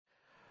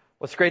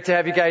Well, it's great to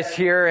have you guys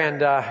here,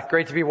 and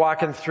great to be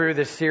walking through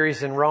this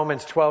series in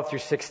Romans 12 through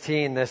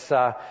 16. This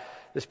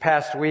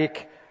past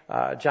week,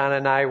 John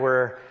and I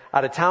were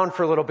out of town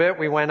for a little bit.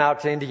 We went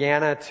out to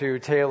Indiana to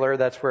Taylor.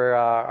 That's where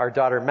our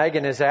daughter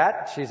Megan is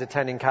at. She's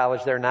attending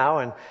college there now,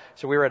 and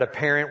so we were at a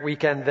parent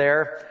weekend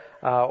there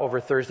over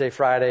Thursday,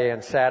 Friday,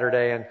 and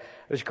Saturday, and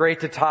it was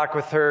great to talk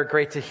with her,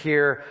 great to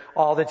hear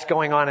all that's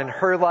going on in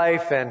her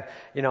life, and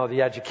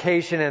the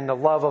education and the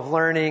love of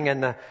learning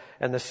and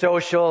the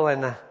social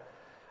and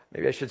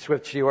maybe I should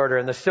switch the order.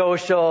 And the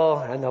social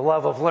and the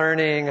love of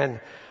learning, and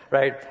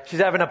right, she's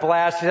having a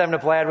blast. She's having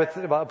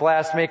a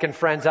blast making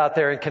friends out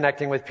there and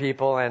connecting with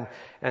people, and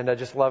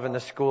just loving the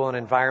school and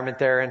environment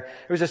there. And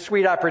it was a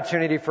sweet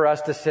opportunity for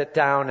us to sit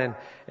down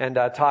and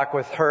talk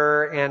with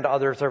her and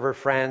others of her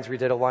friends. We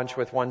did a lunch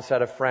with one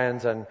set of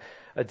friends and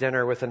a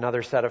dinner with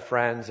another set of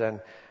friends,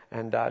 and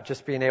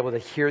just being able to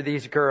hear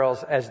these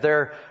girls as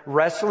they're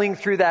wrestling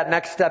through that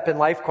next step in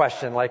life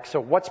question, like,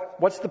 so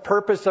what's the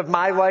purpose of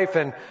my life,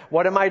 and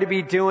what am I to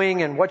be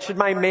doing, and what should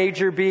my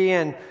major be,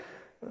 and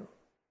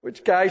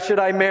which guy should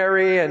I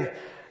marry, and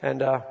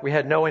we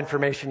had no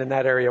information in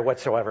that area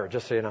whatsoever,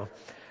 just so you know.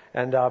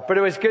 But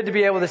it was good to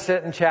be able to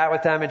sit and chat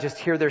with them and just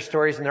hear their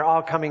stories, and they're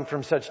all coming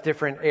from such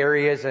different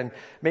areas and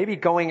maybe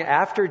going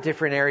after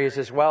different areas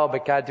as well,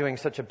 but God doing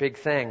such a big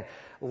thing.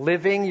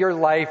 Living your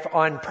life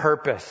on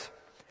purpose.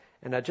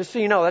 And just so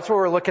you know, that's what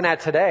we're looking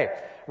at today.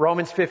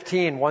 Romans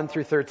 15, 1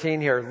 through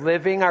 13 here.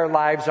 Living our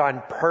lives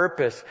on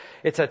purpose.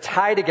 It's a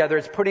tie together.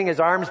 It's putting his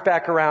arms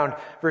back around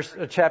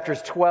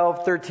chapters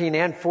 12, 13,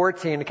 and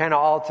 14 kind of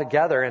all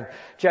together. And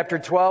chapter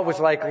 12 was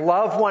like,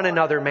 love one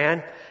another,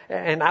 man,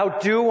 and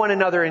outdo one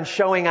another in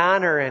showing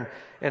honor.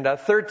 And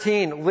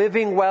 13,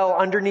 living well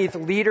underneath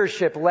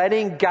leadership,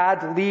 letting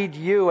God lead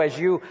you as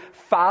you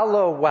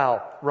follow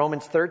well.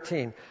 Romans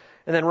 13.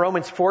 And then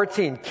Romans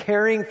 14,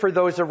 caring for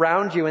those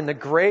around you in the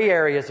gray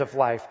areas of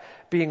life,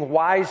 being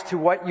wise to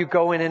what you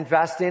go and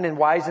invest in and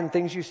wise in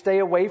things you stay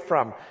away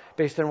from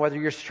based on whether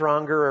you're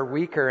stronger or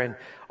weaker. And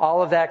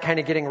all of that kind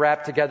of getting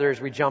wrapped together as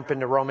we jump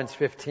into Romans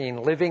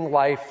 15, living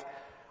life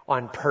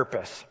on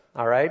purpose.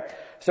 All right.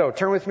 So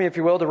turn with me, if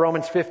you will, to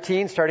Romans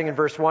 15, starting in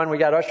verse 1. We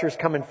got ushers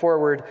coming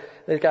forward.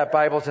 They've got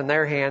Bibles in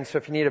their hands. So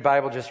if you need a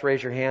Bible, just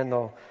raise your hand.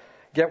 They'll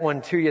get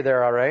one to you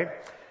there. All right.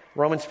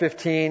 Romans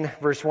 15,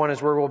 verse 1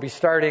 is where we'll be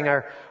starting.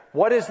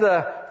 What is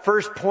the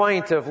first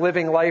point of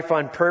living life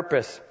on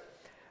purpose?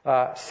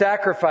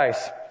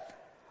 Sacrifice.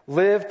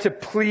 Live to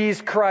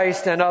please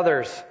Christ and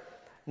others,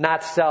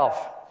 not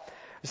self.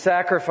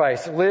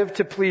 Sacrifice. Live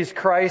to please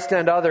Christ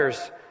and others,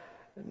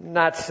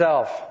 not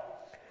self.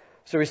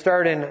 So we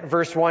start in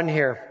verse 1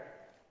 here.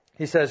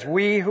 He says,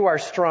 we who are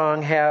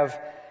strong have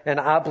an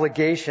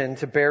obligation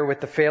to bear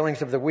with the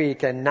failings of the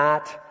weak and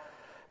not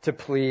to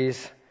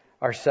please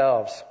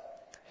ourselves.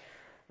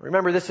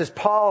 Remember, this is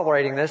Paul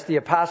writing this, the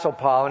Apostle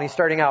Paul, and he's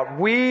starting out,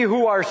 we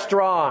who are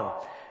strong.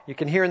 You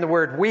can hear in the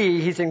word we,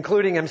 he's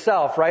including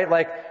himself, right?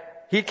 Like,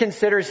 he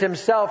considers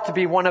himself to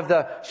be one of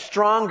the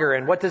stronger.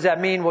 And what does that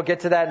mean? We'll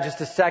get to that in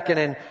just a second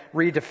and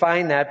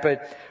redefine that.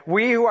 But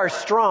we who are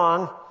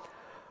strong,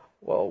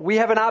 well, we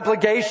have an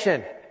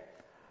obligation,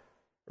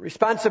 a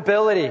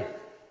responsibility.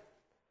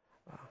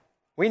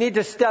 We need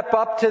to step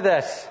up to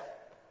this.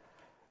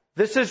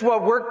 This is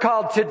what we're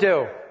called to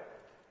do.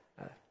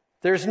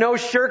 There's no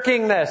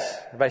shirking this.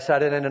 Have I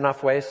said it in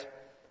enough ways?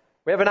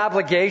 We have an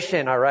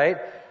obligation, all right?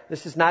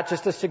 This is not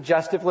just a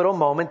suggestive little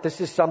moment.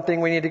 This is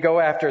something we need to go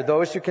after.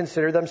 Those who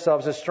consider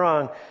themselves as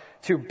strong,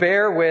 to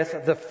bear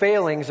with the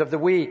failings of the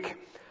weak.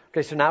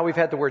 Okay, so now we've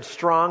had the word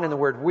strong and the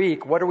word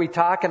weak. What are we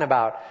talking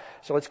about?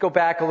 So let's go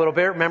back a little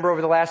bit. Remember,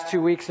 over the last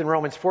 2 weeks in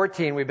Romans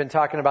 14, we've been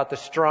talking about the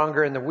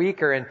stronger and the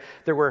weaker, and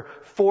there were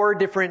 4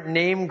 different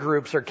name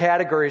groups or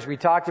categories we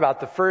talked about.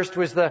 The first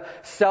was the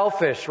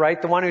selfish,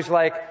 right? The one who's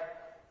like,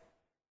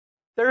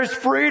 there's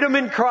freedom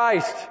in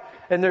Christ,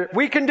 and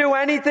we can do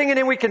anything in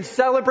Him, we can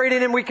celebrate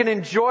in Him, we can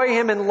enjoy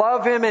Him and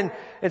love Him,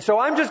 and so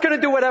I'm just going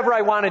to do whatever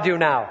I want to do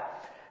now.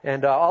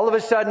 And all of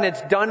a sudden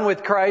it's done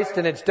with Christ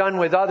and it's done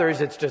with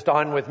others, it's just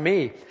on with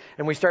me.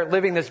 And we start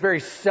living this very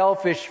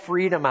selfish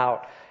freedom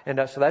out.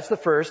 And so that's the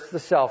first, the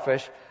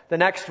selfish. The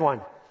next one,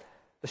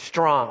 the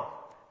strong.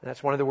 And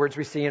that's one of the words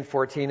we see in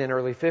 14 and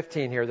early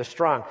 15 here, the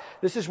strong.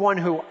 This is one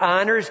who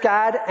honors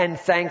God and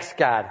thanks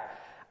God.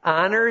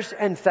 Honors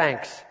and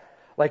thanks.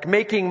 Like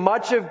making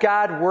much of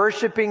God,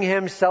 worshiping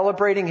Him,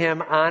 celebrating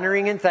Him,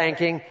 honoring and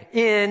thanking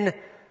in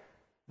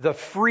the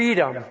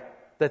freedom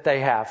that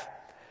they have.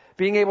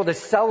 Being able to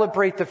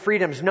celebrate the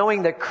freedoms,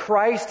 knowing that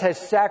Christ has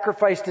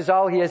sacrificed His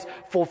all. He has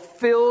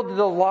fulfilled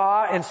the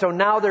law, and so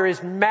now there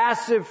is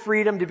massive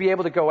freedom to be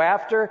able to go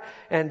after.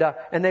 And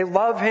they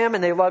love Him,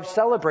 and they love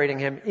celebrating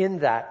Him in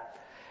that.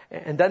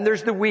 And then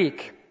there's the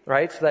weak,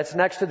 right? So that's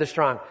next to the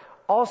strong.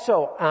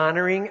 Also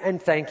honoring and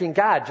thanking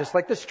God. Just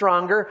like the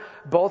stronger,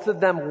 both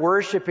of them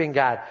worshiping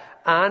God.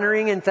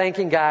 Honoring and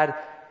thanking God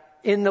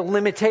in the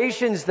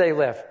limitations they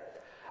live.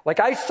 Like,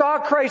 I saw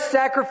Christ's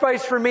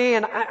sacrifice for me,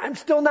 and I'm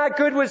still not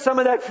good with some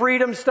of that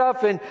freedom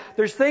stuff, and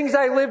there's things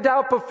I lived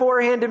out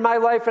beforehand in my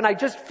life, and I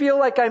just feel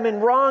like I'm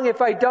in wrong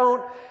if I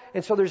don't.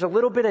 And so there's a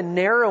little bit of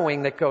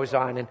narrowing that goes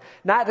on, and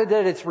not that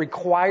it's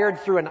required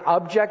through an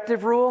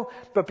objective rule,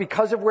 but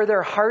because of where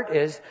their heart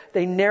is,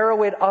 they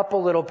narrow it up a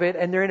little bit,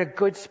 and they're in a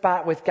good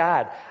spot with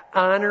God,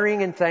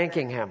 honoring and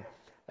thanking Him.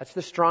 That's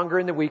the stronger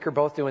and the weaker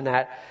both doing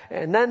that.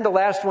 And then the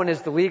last one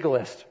is the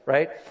legalist,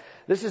 right?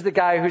 This is the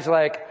guy who's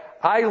like,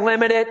 I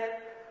limit it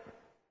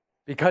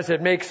because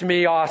it makes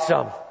me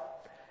awesome.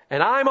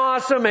 And I'm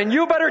awesome, and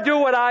you better do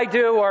what I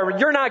do, or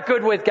you're not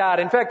good with God.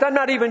 In fact, I'm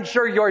not even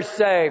sure you're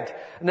saved.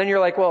 And then you're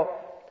like, well,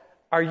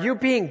 are you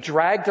being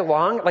dragged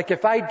along? Like,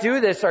 if I do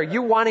this, are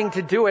you wanting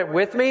to do it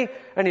with me?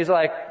 And he's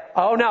like,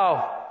 oh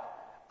no,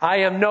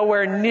 I am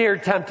nowhere near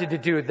tempted to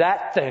do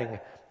that thing,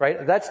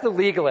 right? That's the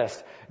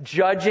legalist.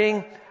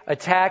 Judging,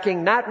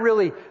 attacking, not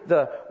really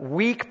the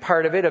weak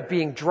part of it, of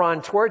being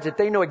drawn towards it.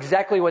 They know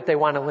exactly what they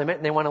want to limit,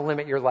 and they want to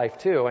limit your life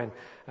too. And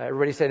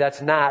everybody say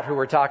that's not who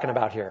we're talking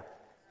about here.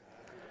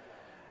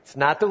 It's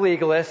not the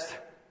legalist.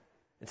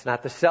 It's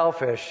not the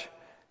selfish.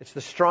 It's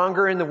the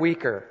stronger and the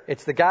weaker.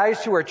 It's the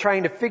guys who are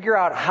trying to figure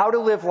out how to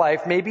live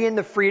life, maybe in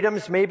the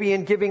freedoms, maybe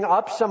in giving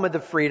up some of the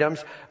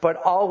freedoms, but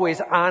always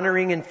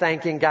honoring and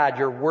thanking God.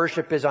 Your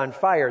worship is on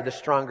fire, the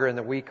stronger and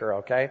the weaker,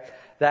 okay?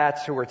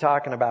 That's who we're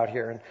talking about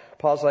here. And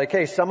Paul's like,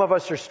 hey, some of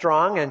us are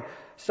strong and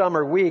some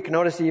are weak.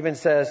 Notice he even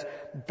says,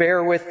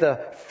 bear with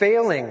the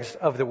failings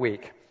of the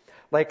weak.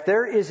 Like,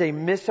 there is a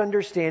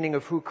misunderstanding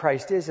of who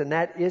Christ is, and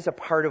that is a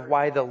part of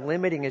why the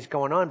limiting is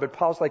going on. But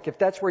Paul's like, if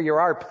that's where you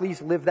are,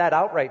 please live that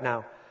out right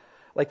now.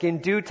 Like, in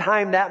due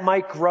time, that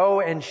might grow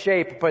and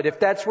shape. But if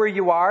that's where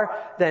you are,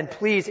 then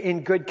please,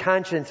 in good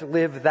conscience,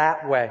 live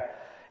that way.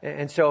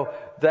 And so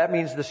that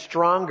means the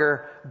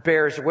stronger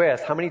bears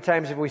with. How many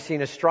times have we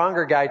seen a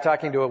stronger guy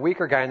talking to a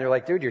weaker guy, and they're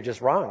like, dude, you're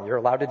just wrong. You're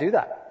allowed to do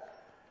that.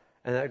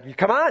 And you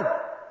come on.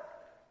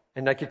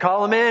 And like, you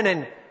call them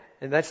in,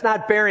 and that's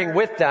not bearing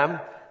with them.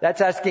 That's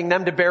asking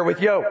them to bear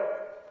with you.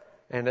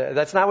 And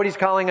that's not what he's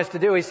calling us to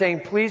do. He's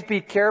saying, please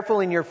be careful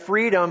in your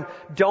freedom.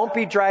 Don't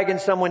be dragging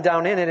someone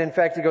down in it. In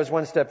fact, he goes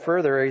one step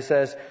further. He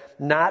says,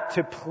 not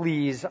to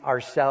please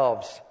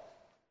ourselves.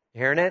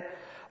 You hearing it?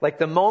 Like,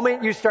 the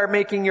moment you start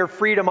making your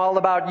freedom all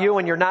about you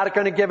and you're not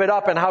going to give it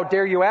up, and how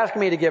dare you ask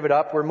me to give it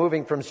up, we're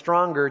moving from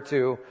stronger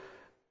to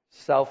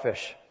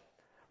selfish.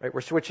 Right?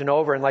 We're switching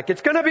over and like,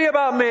 it's going to be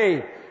about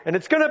me, and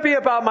it's going to be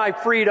about my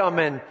freedom,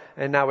 and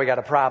now we got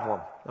a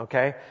problem.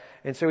 Okay?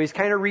 And so he's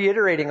kind of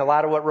reiterating a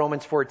lot of what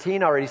Romans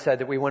 14 already said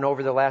that we went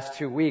over the last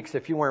 2 weeks.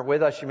 If you weren't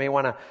with us, you may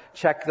want to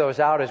check those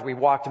out as we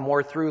walked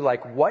more through,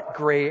 like, what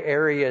gray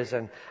areas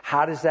and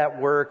how does that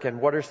work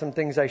and what are some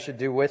things I should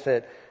do with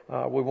it.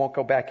 We won't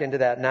go back into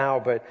that now,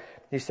 but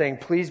he's saying,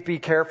 please be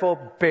careful,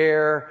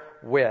 bear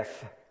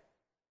with.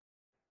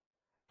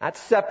 Not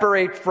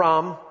separate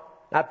from,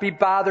 not be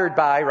bothered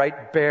by,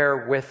 right?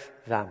 Bear with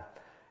them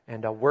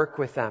and work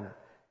with them.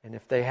 And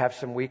if they have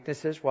some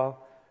weaknesses,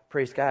 well,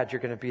 praise God, you're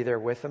going to be there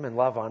with them and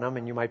love on them,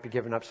 and you might be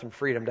giving up some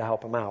freedom to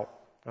help them out.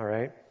 All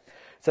right? It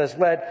says,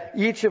 let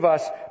each of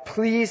us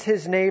please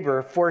his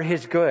neighbor for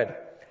his good,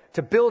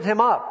 to build him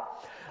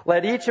up.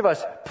 Let each of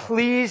us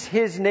please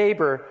his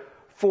neighbor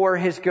for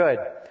his good.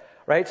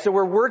 Right? So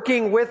we're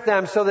working with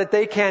them so that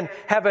they can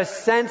have a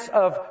sense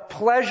of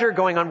pleasure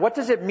going on. What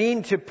does it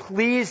mean to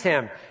please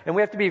him? And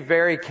we have to be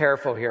very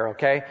careful here,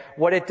 okay?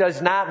 What it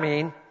does not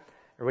mean,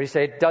 everybody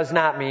say it does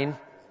not mean.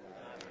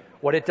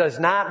 What it does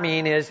not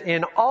mean is,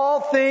 in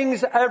all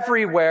things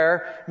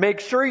everywhere, make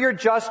sure you're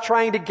just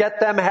trying to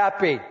get them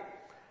happy.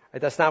 Right?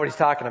 That's not what he's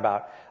talking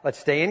about. Let's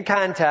stay in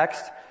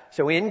context.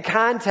 So in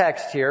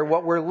context here,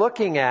 what we're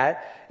looking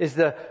at is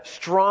the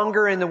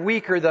stronger and the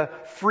weaker, the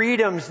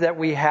freedoms that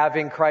we have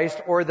in Christ,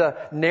 or the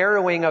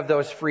narrowing of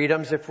those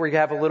freedoms if we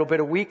have a little bit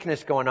of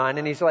weakness going on.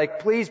 And he's like,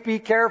 please be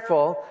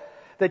careful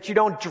that you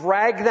don't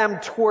drag them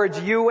towards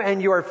you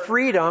and your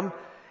freedom,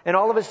 and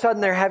all of a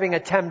sudden they're having a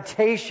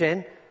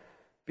temptation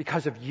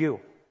because of you.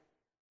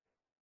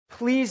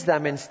 Please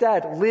them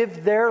instead.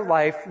 Live their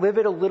life. Live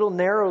it a little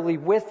narrowly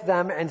with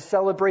them and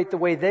celebrate the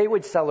way they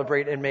would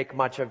celebrate and make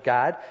much of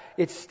God.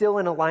 It's still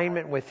in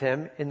alignment with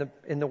Him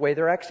in the way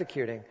they're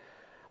executing.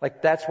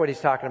 Like, that's what he's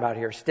talking about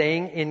here.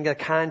 Staying in the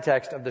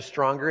context of the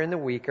stronger and the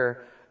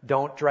weaker.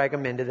 Don't drag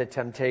them into the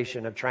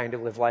temptation of trying to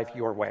live life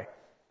your way.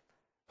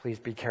 Please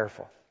be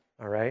careful.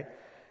 All right?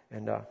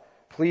 And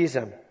please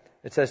him.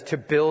 It says to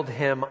build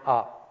him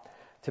up.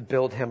 To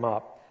build him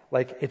up.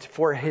 Like, it's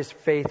for his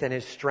faith and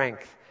his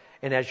strength.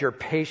 And as you're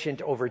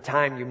patient over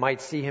time, you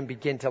might see him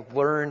begin to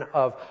learn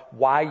of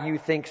why you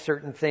think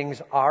certain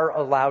things are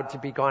allowed to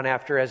be gone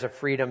after as a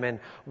freedom, and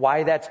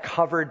why that's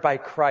covered by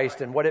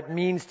Christ, and what it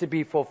means to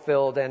be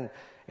fulfilled. And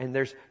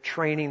there's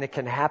training that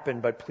can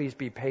happen, but please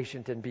be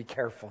patient and be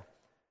careful.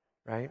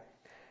 Right?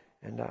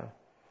 And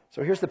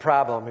so here's the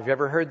problem. Have you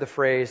ever heard the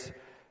phrase,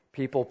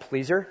 people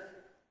pleaser?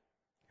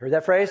 Heard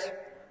that phrase?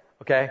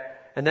 Okay.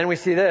 And then we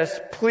see this,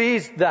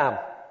 please them.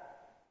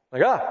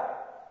 Like,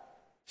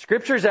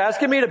 Scripture's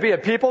asking me to be a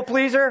people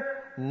pleaser?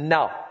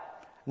 No.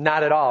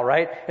 Not at all,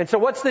 right? And so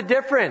what's the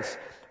difference?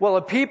 Well,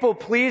 a people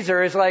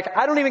pleaser is like,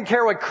 I don't even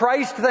care what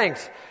Christ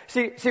thinks.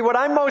 See, what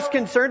I'm most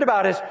concerned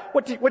about is,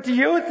 what do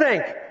you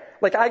think?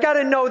 Like, I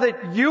gotta know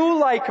that you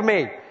like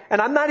me.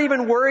 And I'm not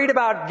even worried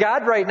about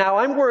God right now.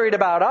 I'm worried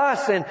about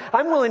us, and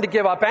I'm willing to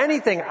give up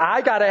anything.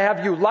 I gotta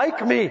have you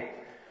like me.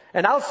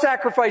 And I'll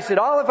sacrifice it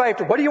all if I have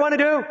to. What do you want to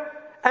do?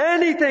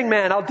 Anything,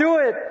 man. I'll do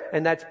it.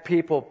 And that's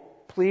people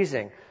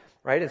pleasing,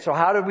 right? And so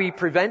how do we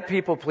prevent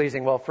people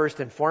pleasing? Well, first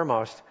and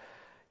foremost,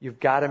 you've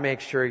got to make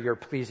sure you're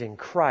pleasing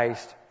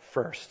Christ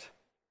first.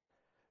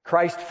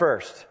 Christ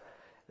first,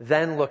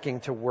 then looking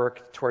to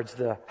work towards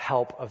the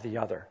help of the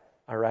other.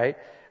 All right?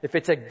 If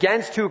it's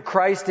against who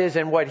Christ is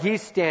and what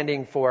He's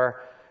standing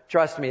for,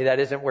 trust me, that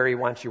isn't where He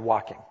wants you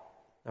walking.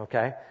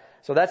 Okay?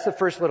 So that's the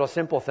first little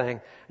simple thing.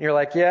 And you're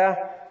like, yeah,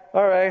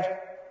 all right.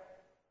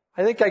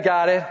 I think I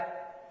got it.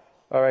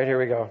 All right, here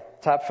we go.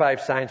 Top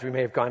 5 signs we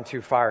may have gone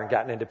too far and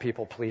gotten into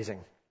people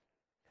pleasing.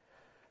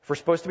 If we're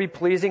supposed to be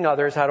pleasing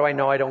others, how do I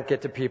know I don't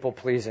get to people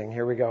pleasing?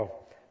 Here we go.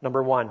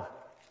 Number 1,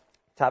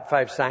 top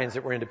 5 signs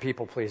that we're into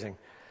people pleasing.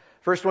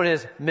 First one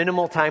is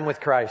minimal time with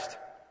Christ.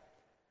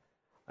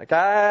 Like,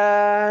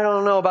 I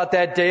don't know about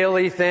that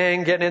daily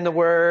thing, getting in the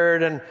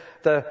Word and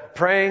the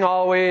praying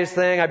always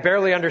thing. I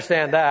barely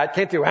understand that.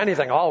 Can't do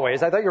anything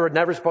always. I thought you were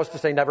never supposed to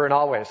say never and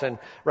always. And,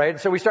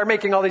 right? So we start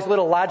making all these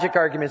little logic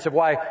arguments of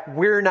why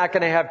we're not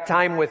going to have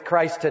time with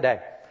Christ today.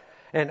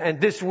 And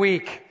this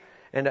week.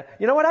 And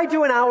you know what? I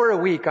do an hour a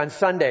week on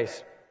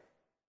Sundays.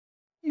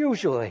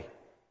 Usually.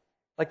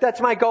 Like,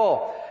 that's my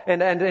goal.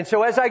 And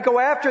so as I go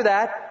after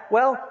that,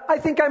 well, I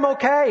think I'm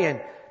okay.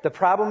 And the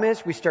problem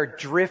is we start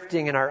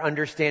drifting in our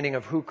understanding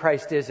of who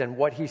Christ is and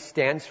what He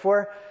stands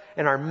for.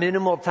 And our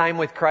minimal time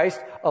with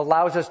Christ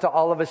allows us to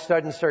all of a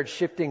sudden start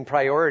shifting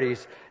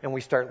priorities, and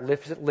we start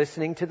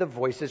listening to the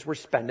voices we're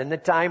spending the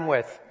time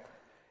with.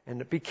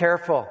 And be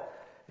careful.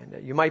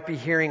 And you might be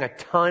hearing a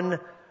ton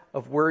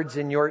of words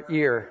in your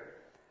ear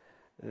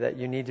that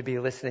you need to be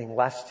listening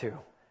less to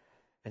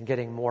and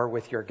getting more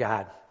with your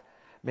God.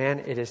 Man,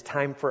 it is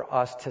time for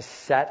us to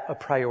set a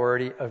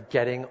priority of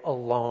getting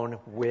alone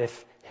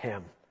with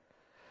Him.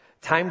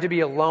 Time to be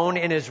alone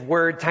in His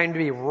Word, time to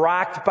be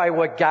rocked by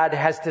what God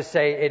has to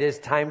say. It is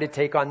time to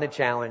take on the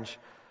challenge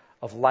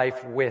of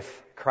life with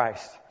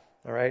Christ.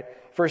 All right?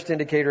 First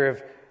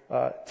indicator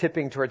of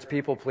tipping towards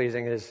people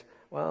pleasing is,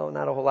 well,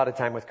 not a whole lot of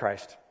time with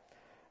Christ.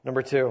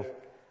 Number 2,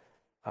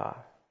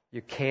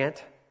 you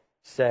can't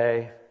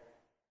say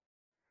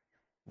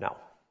no.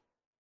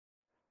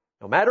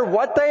 No matter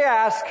what they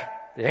ask,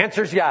 the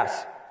answer's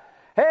yes.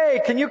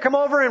 Hey, can you come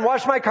over and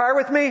wash my car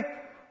with me?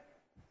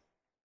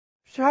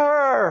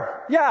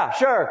 Sure. Yeah,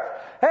 sure.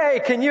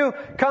 Hey, can you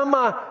come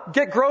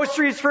get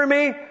groceries for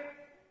me?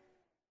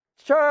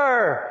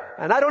 Sure.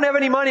 And I don't have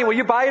any money. Will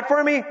you buy it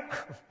for me?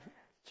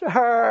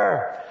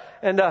 Sure.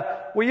 And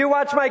will you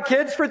watch my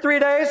kids for 3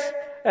 days?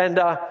 And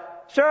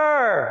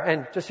sure.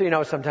 And just so you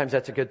know, sometimes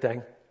that's a good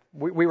thing.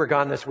 We were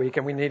gone this week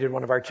and we needed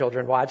one of our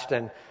children watched,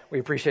 and we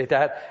appreciate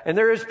that. And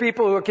there is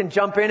people who can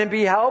jump in and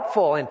be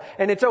helpful, and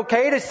it's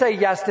okay to say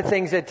yes to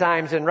things at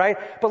times, and right?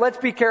 But let's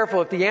be careful.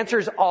 If the answer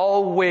is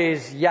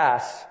always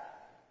yes,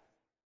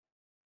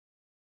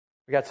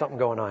 we got something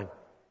going on.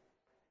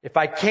 If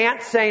I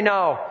can't say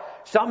no,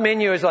 something in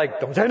you is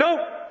like, don't say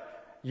no.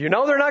 You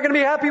know they're not going to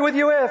be happy with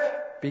you if.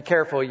 Be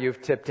careful,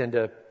 you've tipped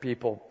into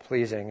people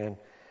pleasing. And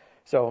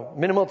so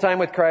minimal time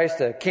with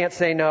Christ, can't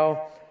say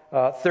no.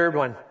 Third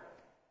one.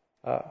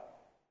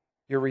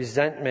 Your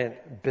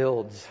resentment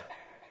builds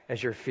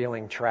as you're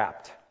feeling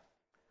trapped.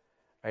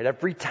 Right?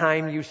 Every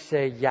time you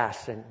say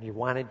yes and you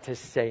wanted to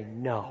say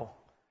no,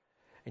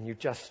 and you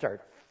just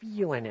start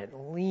feeling it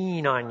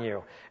lean on you,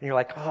 and you're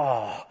like,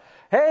 oh,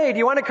 hey, do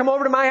you want to come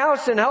over to my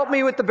house and help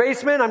me with the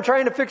basement? I'm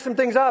trying to fix some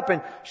things up.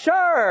 And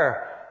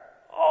sure.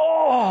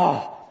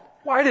 Oh,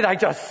 why did I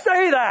just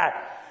say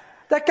that?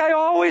 That guy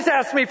always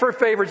asks me for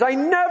favors. I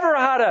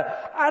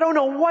don't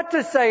know what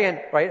to say.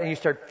 And, right? And you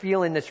start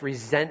feeling this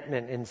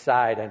resentment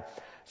inside. And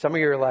some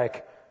of you are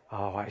like,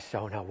 oh, I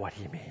so know what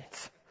he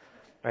means.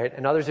 Right?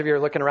 And others of you are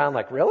looking around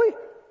like, really?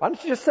 Why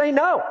don't you just say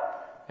no?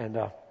 And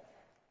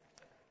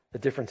the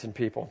difference in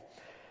people.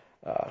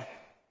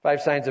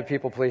 5 signs of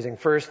people pleasing.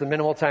 First, the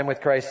minimal time with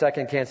Christ.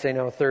 Second, can't say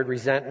no. Third,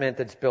 resentment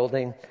that's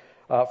building.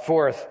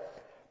 Fourth,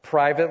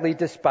 privately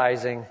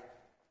despising,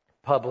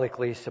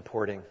 publicly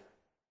supporting.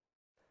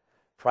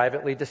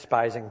 Privately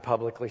despising,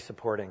 publicly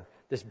supporting.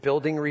 This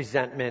building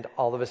resentment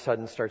all of a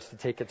sudden starts to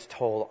take its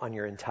toll on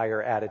your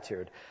entire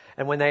attitude.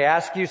 And when they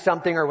ask you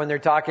something, or when they're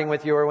talking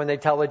with you, or when they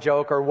tell a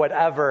joke or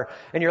whatever,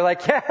 and you're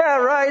like, yeah,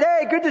 right,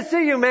 hey, good to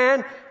see you,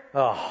 man.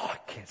 Oh, I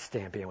can't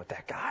stand being with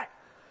that guy.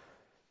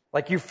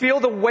 Like, you feel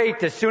the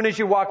weight as soon as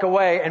you walk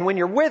away, and when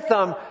you're with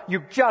them,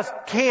 you just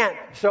can't.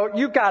 So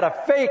you gotta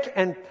fake,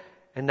 and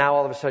now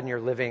all of a sudden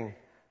you're living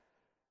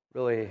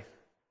really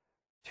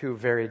 2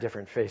 very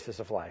different faces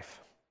of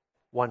life.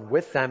 One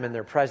with them in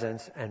their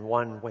presence, and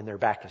one when their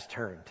back is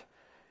turned.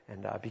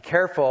 And be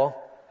careful.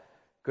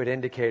 Good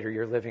indicator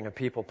you're living a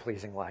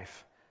people-pleasing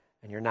life.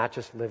 And you're not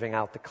just living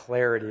out the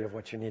clarity of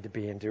what you need to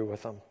be and do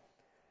with them.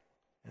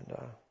 And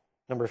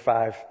number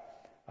 5,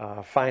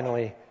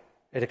 finally,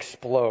 it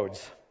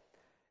explodes.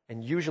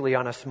 And usually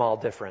on a small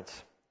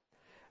difference.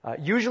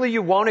 Usually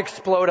you won't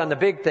explode on the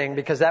big thing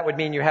because that would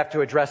mean you have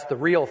to address the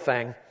real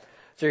thing.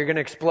 So you're going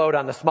to explode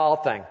on the small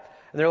thing.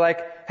 And they're like,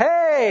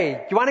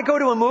 hey, you want to go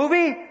to a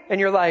movie? And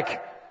you're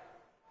like,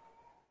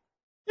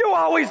 you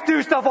always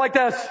do stuff like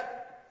this.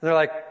 And they're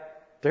like,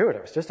 dude,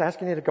 I was just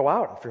asking you to go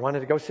out if you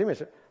wanted to go see me. I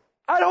said,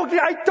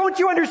 don't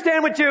you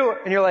understand what you?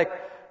 And you're like,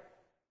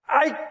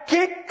 I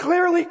can't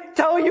clearly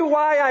tell you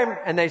why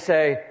and they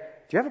say,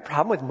 do you have a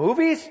problem with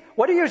movies?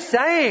 What are you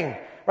saying?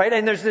 Right?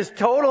 And there's this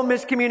total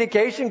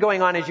miscommunication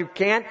going on as you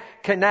can't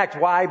connect.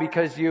 Why?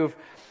 Because you've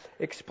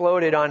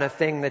exploded on a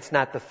thing that's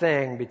not the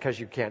thing, because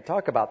you can't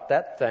talk about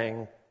that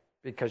thing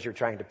because you're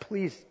trying to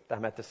please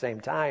them at the same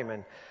time.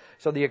 And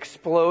so the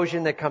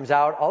explosion that comes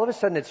out, all of a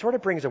sudden it sort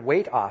of brings a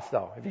weight off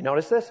though. Have you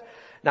noticed this?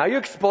 Now you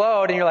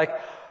explode and you're like,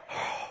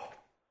 oh,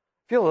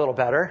 feel a little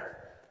better.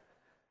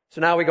 So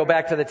now we go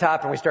back to the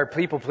top and we start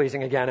people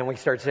pleasing again, and we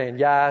start saying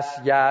yes,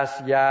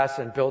 yes, yes,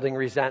 and building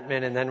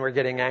resentment, and then we're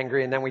getting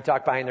angry, and then we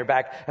talk behind their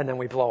back, and then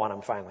we blow on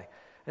them finally.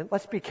 And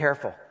let's be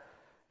careful.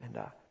 And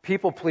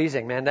people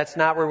pleasing, man, that's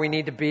not where we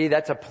need to be.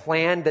 That's a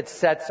plan that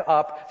sets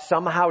up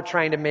somehow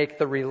trying to make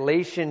the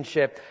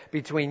relationship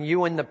between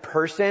you and the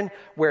person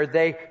where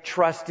they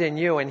trust in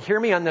you. And hear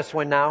me on this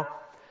one now.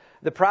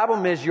 The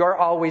problem is you're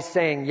always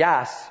saying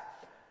yes.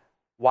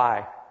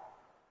 Why?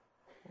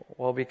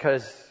 Well,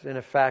 because in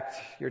effect,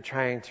 you're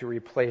trying to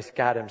replace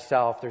God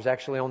himself. There's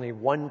actually only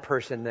one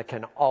person that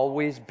can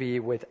always be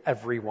with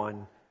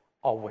everyone,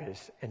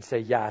 always, and say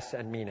yes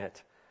and mean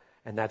it.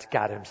 And that's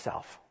God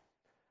himself.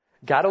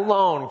 God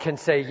alone can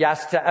say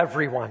yes to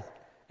everyone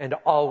and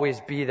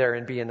always be there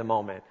and be in the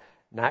moment.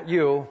 Not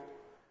you,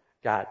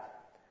 God.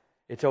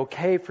 It's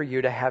okay for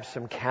you to have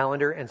some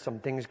calendar and some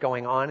things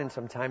going on, and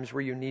some times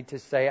where you need to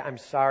say, I'm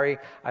sorry,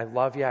 I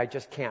love you, I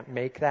just can't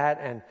make that,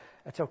 and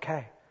that's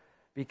okay.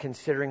 Be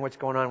considering what's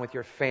going on with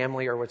your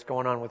family or what's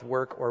going on with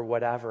work or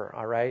whatever,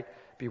 all right?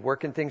 Be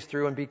working things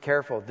through and be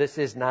careful. This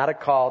is not a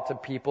call to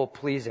people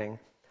pleasing.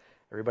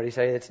 Everybody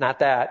say it's not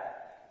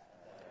that.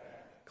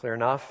 Clear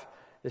enough?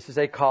 This is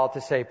a call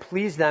to say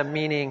please them,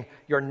 meaning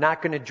you're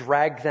not going to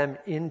drag them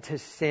into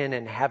sin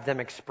and have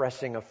them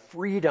expressing a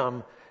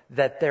freedom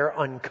that they're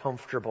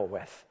uncomfortable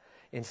with.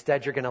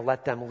 Instead, you're going to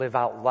let them live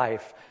out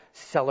life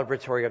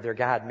celebratory of their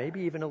God,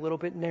 maybe even a little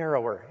bit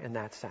narrower in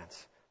that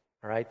sense.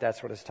 All right?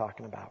 That's what it's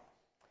talking about.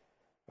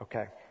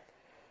 Okay.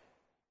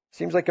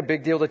 Seems like a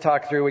big deal to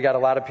talk through. We got a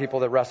lot of people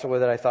that wrestle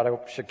with it. I thought I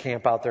should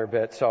camp out there a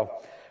bit. So,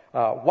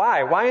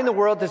 why? Why in the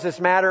world does this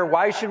matter?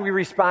 Why should we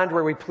respond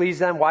where we please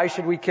them? Why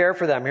should we care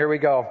for them? Here we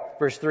go.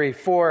 Verse 3.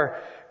 For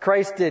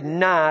Christ did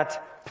not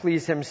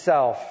please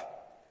himself.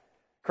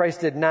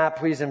 Christ did not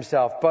please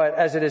himself. But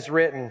as it is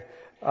written,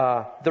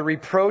 the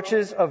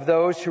reproaches of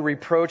those who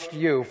reproached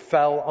you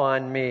fell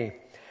on me.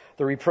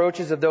 The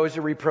reproaches of those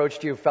who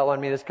reproached you fell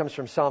on me. This comes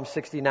from Psalm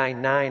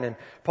 69:9, and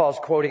Paul's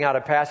quoting out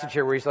a passage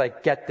here where he's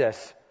like, get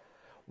this.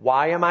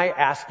 Why am I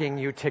asking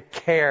you to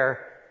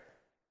care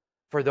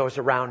for those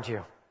around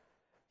you?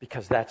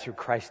 Because that's who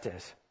Christ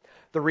is.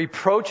 The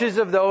reproaches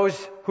of those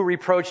who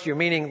reproached you,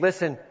 meaning,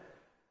 listen,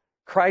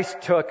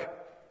 Christ took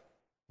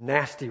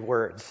nasty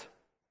words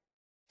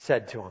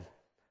said to him.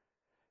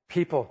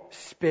 People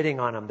spitting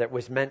on him that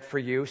was meant for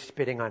you,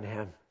 spitting on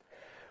him.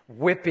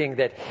 Whipping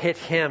that hit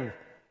him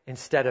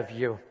instead of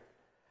you.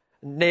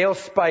 Nail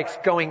spikes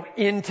going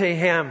into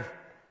him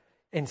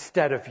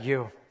instead of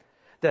you.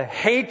 The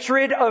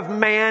hatred of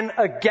man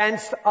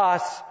against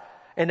us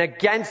and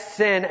against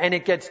sin, and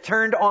it gets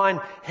turned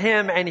on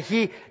him, and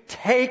he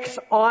takes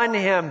on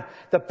him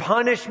the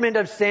punishment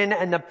of sin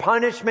and the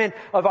punishment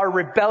of our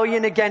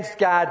rebellion against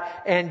God.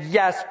 And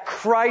yes,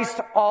 Christ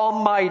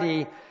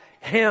Almighty,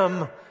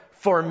 him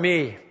for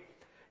me.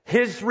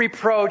 His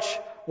reproach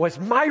was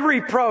my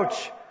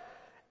reproach.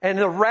 And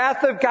the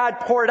wrath of God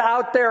poured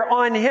out there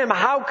on him.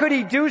 How could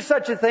he do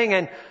such a thing?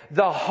 And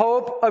the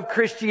hope of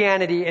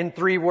Christianity in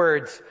 3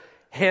 words.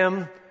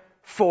 Him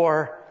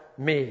for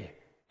me.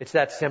 It's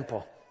that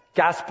simple.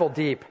 Gospel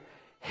deep.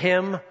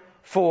 Him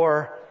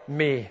for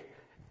me.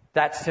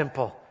 That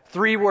simple.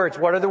 3 words.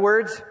 What are the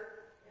words?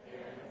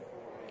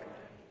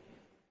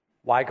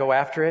 Why go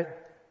after it?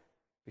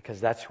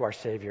 Because that's who our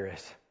Savior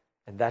is.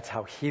 And that's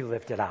how he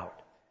lived it out.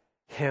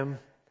 Him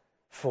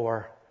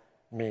for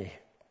me.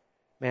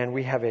 Man,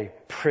 we have a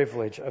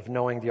privilege of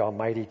knowing the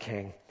Almighty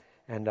King.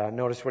 And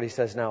notice what he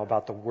says now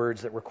about the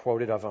words that were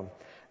quoted of him.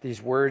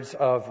 These words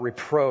of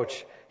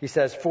reproach. He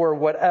says, for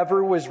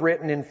whatever was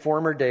written in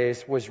former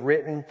days was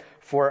written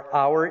for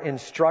our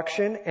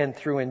instruction, and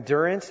through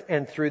endurance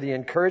and through the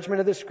encouragement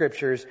of the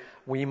Scriptures,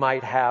 we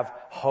might have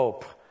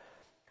hope.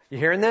 You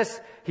hearing this?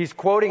 He's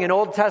quoting an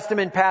Old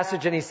Testament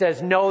passage and he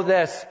says, know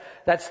this,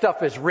 that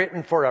stuff is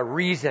written for a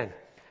reason.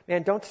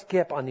 Man, don't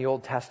skip on the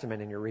Old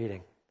Testament in your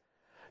reading.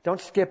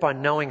 Don't skip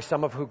on knowing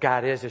some of who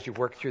God is as you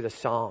work through the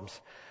Psalms.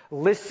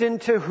 Listen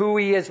to who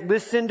he is.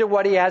 Listen to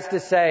what he has to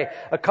say.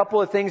 A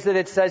couple of things that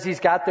it says he's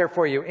got there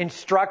for you.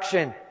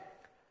 Instruction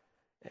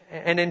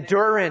and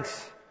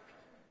endurance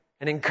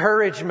and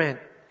encouragement,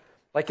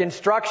 like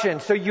instruction,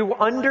 so you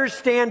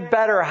understand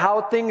better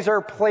how things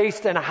are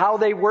placed and how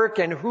they work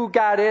and who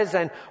God is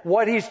and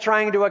what He's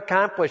trying to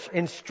accomplish.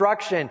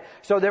 Instruction,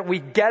 so that we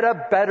get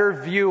a better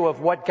view of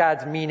what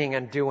God's meaning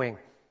and doing.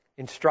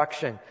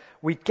 Instruction.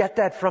 We get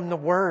that from the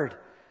Word.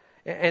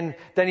 And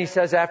then he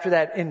says after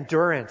that,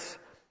 endurance.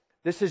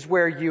 This is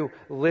where you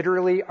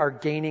literally are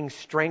gaining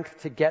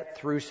strength to get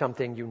through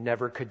something you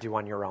never could do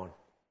on your own.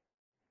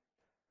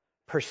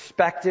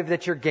 Perspective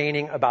that you're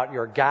gaining about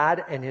your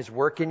God and His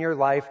work in your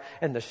life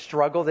and the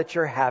struggle that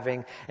you're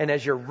having. And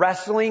as you're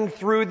wrestling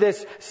through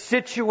this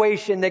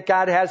situation that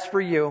God has for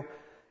you,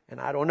 and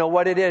I don't know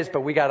what it is,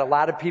 but we got a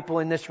lot of people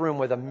in this room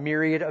with a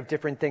myriad of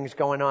different things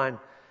going on.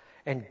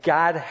 And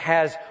God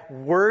has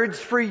words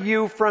for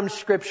you from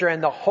Scripture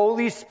and the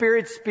Holy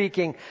Spirit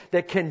speaking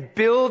that can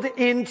build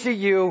into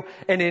you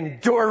an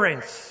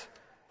endurance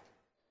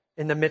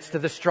in the midst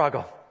of the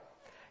struggle.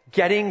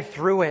 Getting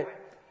through it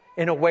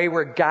in a way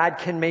where God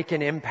can make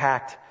an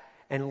impact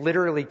and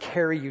literally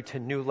carry you to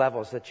new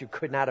levels that you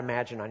could not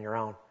imagine on your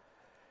own.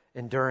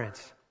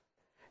 Endurance.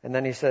 And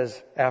then he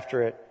says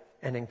after it,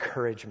 an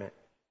encouragement.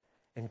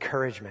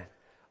 Encouragement.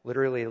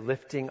 Literally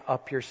lifting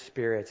up your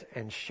spirits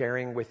and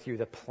sharing with you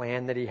the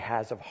plan that He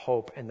has of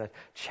hope and the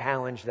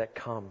challenge that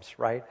comes,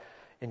 right?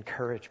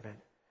 Encouragement.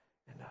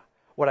 And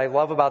what I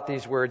love about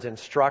these words,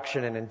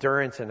 instruction and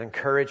endurance and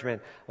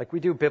encouragement, like we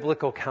do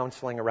biblical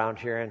counseling around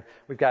here, and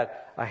we've got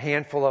a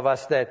handful of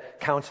us that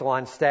counsel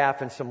on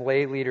staff and some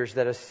lay leaders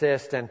that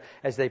assist, and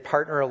as they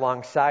partner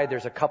alongside,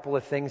 there's a couple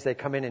of things they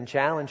come in and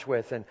challenge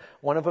with, and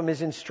one of them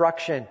is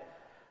instruction.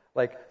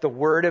 Like the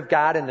Word of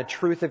God and the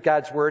truth of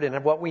God's Word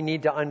and what we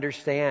need to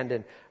understand.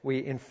 And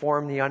we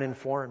inform the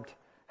uninformed,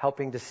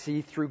 helping to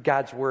see through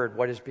God's Word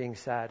what is being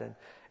said.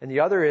 And the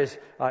other is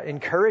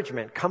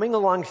encouragement, coming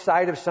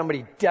alongside of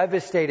somebody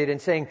devastated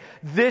and saying,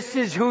 this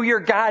is who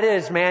your God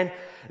is, man.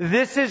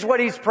 This is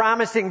what He's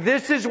promising.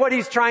 This is what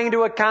He's trying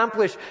to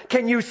accomplish.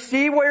 Can you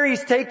see where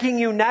He's taking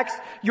you next?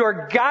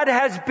 Your God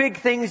has big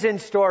things in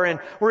store, and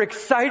we're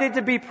excited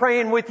to be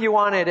praying with you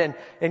on it. And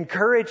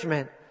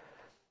encouragement.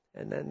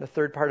 And then the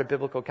third part of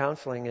biblical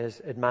counseling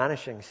is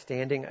admonishing,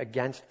 standing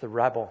against the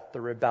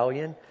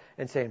rebellion,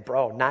 and saying,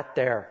 bro, not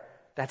there.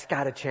 That's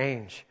got to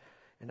change.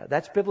 And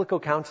that's biblical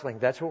counseling.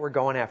 That's what we're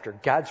going after.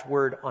 God's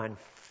Word on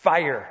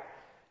fire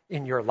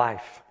in your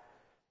life.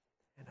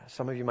 And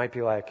some of you might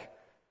be like,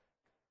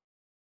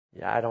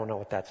 yeah, I don't know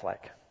what that's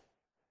like.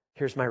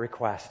 Here's my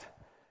request.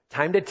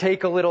 Time to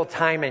take a little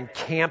time and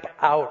camp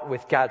out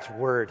with God's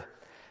Word.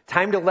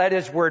 Time to let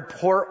His Word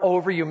pour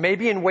over you,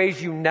 maybe in ways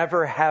you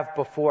never have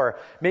before.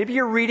 Maybe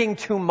you're reading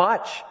too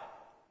much.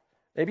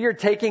 Maybe you're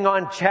taking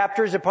on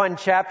chapters upon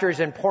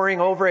chapters and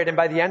pouring over it, and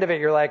by the end of it,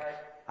 you're like,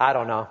 I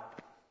don't know.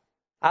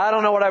 I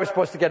don't know what I was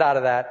supposed to get out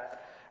of that.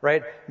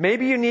 Right?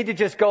 Maybe you need to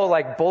just go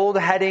like bold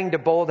heading to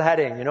bold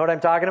heading. You know what I'm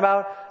talking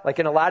about? Like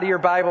in a lot of your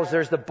Bibles,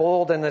 there's the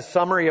bold and the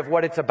summary of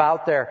what it's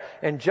about there.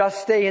 And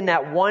just stay in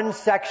that one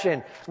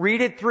section.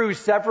 Read it through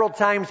several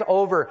times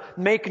over.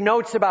 Make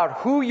notes about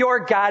who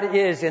your God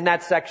is in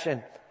that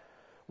section.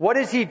 What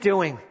is He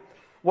doing?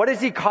 What is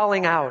He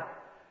calling out?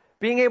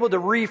 Being able to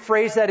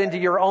rephrase that into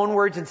your own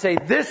words and say,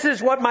 this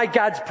is what my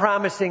God's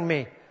promising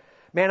me.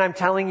 Man, I'm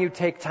telling you,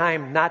 take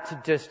time not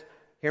to just,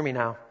 hear me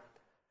now,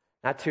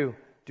 not to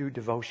do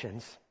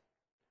devotions,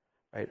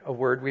 right? A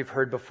word we've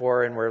heard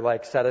before and we're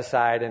like set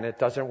aside and it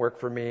doesn't work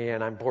for me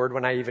and I'm bored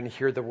when I even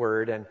hear the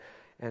word.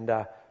 And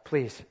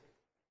please,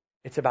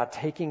 it's about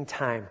taking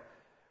time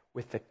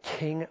with the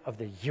King of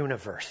the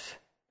universe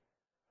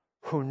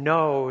who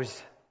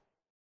knows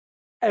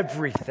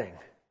everything,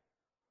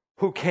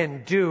 who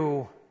can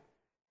do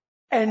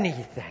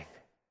anything.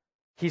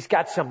 He's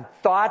got some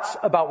thoughts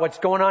about what's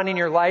going on in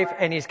your life,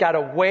 and He's got a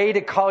way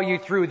to call you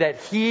through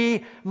that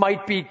He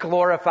might be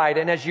glorified.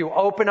 And as you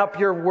open up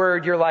your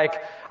Word, you're like,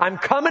 I'm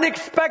coming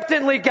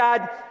expectantly,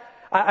 God.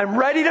 I'm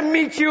ready to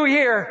meet you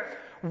here.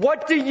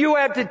 What do you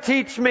have to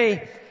teach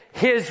me?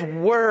 His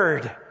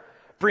Word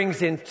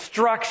brings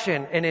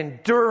instruction and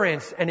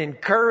endurance and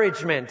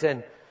encouragement.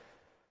 And do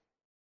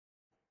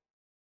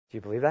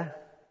you believe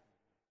that?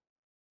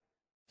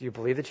 Do you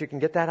believe that you can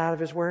get that out of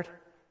His Word?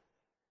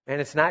 And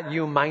it's not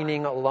you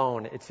mining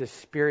alone. It's His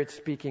Spirit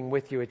speaking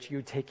with you. It's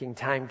you taking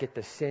time, get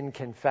the sin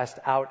confessed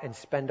out, and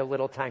spend a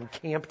little time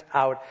camped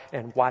out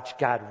and watch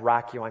God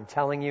rock you. I'm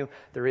telling you,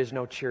 there is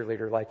no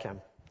cheerleader like Him.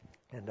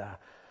 And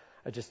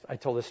I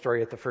told this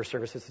story at the first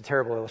service. It's a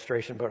terrible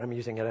illustration, but I'm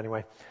using it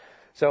anyway.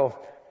 So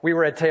we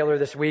were at Taylor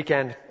this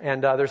weekend,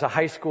 and there's a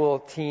high school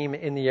team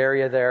in the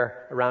area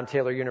there around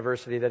Taylor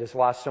University that has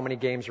lost so many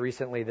games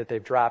recently that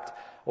they've dropped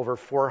over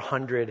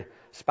 400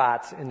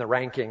 spots in the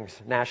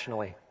rankings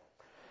nationally.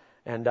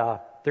 And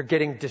they're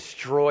getting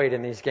destroyed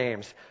in these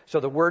games. So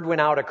the word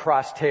went out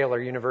across Taylor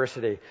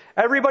University.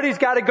 Everybody's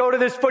got to go to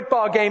this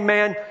football game,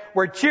 man.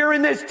 We're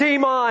cheering this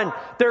team on.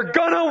 They're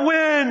gonna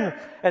win.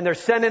 And they're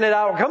sending it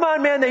out. Come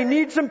on, man. They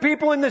need some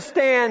people in the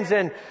stands.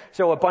 And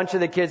so a bunch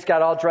of the kids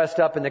got all dressed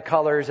up in the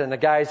colors, and the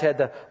guys had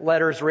the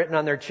letters written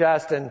on their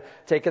chest and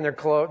taking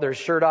their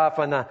shirt off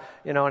on the,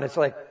 and it's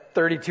like,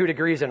 32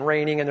 degrees and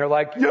raining, and they're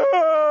like,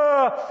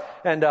 yeah!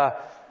 And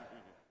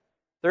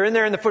they're in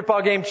there in the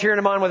football game cheering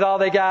them on with all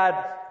they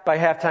got. By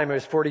halftime, it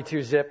was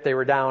 42 zip. They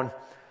were down.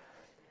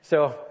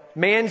 So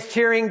man's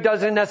cheering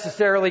doesn't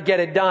necessarily get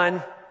it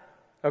done.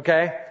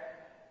 Okay?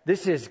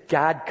 This is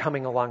God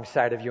coming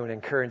alongside of you and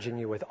encouraging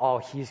you with all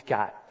He's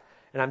got.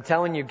 And I'm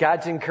telling you,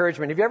 God's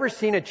encouragement. Have you ever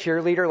seen a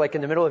cheerleader, like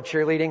in the middle of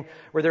cheerleading,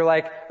 where they're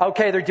like,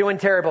 okay, they're doing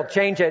terrible.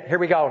 Change it. Here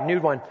we go. New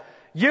one.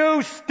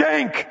 You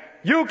stink.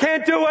 You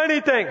can't do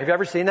anything. Have you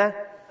ever seen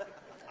that?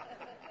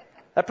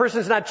 That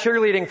person's not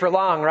cheerleading for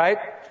long, right?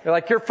 They're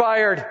like, you're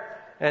fired.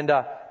 And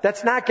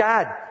that's not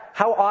God.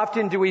 How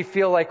often do we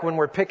feel like when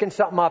we're picking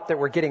something up that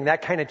we're getting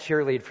that kind of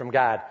cheerlead from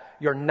God?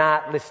 You're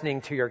not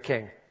listening to your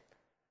King.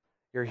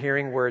 You're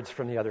hearing words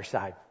from the other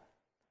side.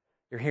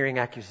 You're hearing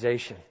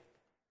accusation.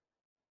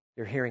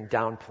 You're hearing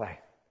downplay.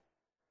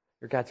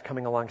 Your God's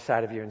coming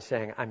alongside of you and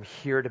saying, I'm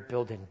here to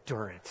build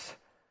endurance.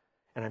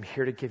 And I'm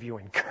here to give you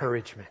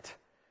encouragement.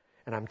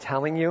 And I'm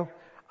telling you,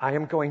 I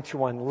am going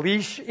to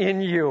unleash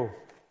in you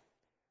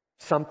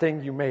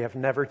something you may have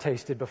never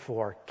tasted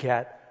before.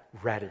 Get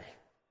ready.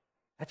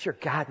 That's your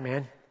God,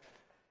 man.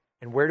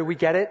 And where do we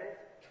get it?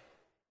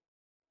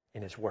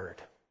 In His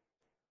Word.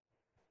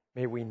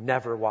 May we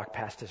never walk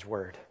past His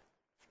Word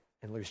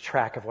and lose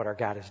track of what our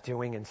God is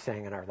doing and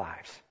saying in our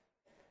lives.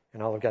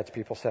 And all of God's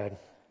people said,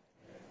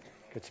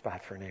 good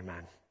spot for an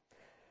amen.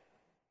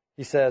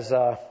 He says,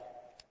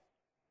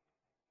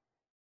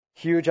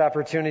 huge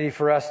opportunity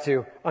for us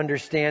to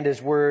understand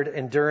His Word,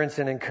 endurance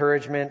and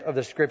encouragement of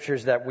the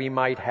Scriptures that we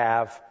might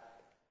have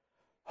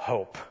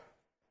hope.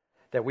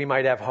 That we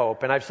might have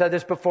hope. And I've said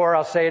this before,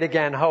 I'll say it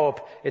again,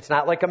 hope. It's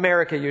not like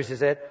America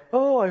uses it.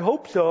 Oh, I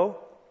hope so.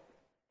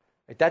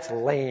 That's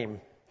lame.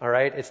 All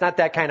right? It's not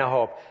that kind of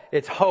hope.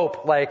 It's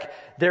hope like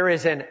there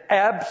is an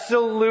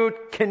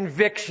absolute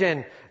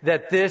conviction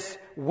that this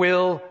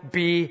will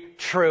be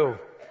true.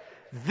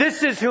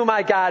 This is who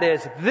my God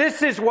is.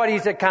 This is what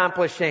He's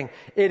accomplishing.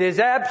 It is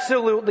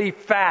absolutely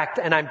fact,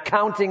 and I'm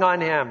counting on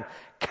Him.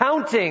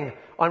 Counting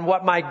on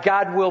what my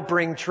God will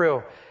bring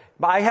true.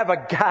 I have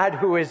a God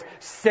who has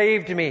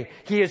saved me.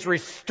 He is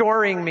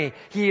restoring me.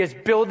 He is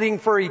building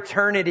for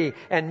eternity.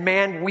 And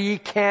man, we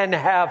can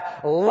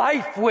have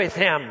life with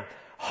Him.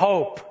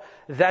 Hope.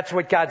 That's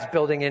what God's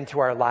building into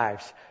our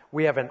lives.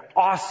 We have an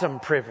awesome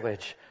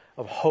privilege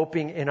of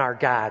hoping in our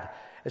God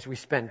as we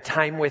spend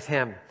time with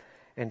Him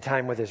and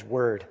time with His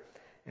Word.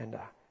 And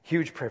a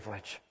huge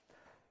privilege.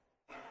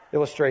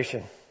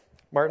 Illustration.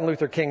 Martin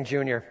Luther King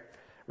Jr.,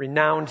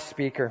 renowned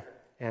speaker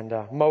and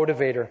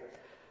motivator.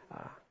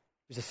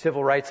 He was a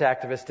civil rights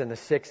activist in the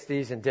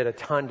 60s and did a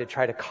ton to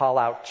try to call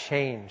out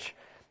change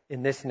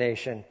in this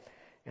nation.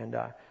 And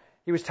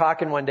he was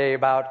talking one day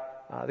about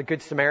the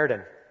Good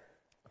Samaritan.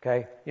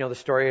 Okay, you know the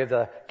story of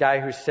the guy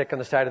who's sick on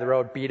the side of the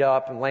road, beat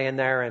up and laying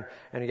there,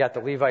 and you got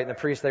the Levite and the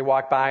priest, they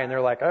walk by and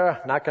they're like,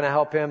 not going to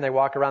help him. They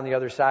walk around the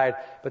other side,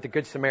 but the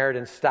Good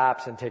Samaritan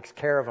stops and takes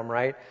care of him,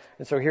 right?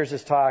 And so here's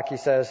his talk. He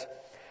says,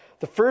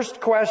 the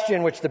first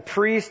question which the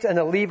priest and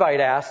the Levite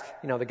asked,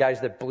 you know, the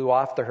guys that blew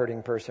off the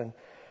hurting person,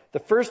 the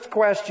first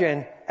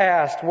question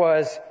asked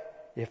was,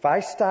 if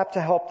I stop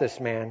to help this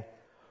man,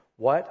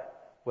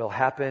 what will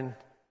happen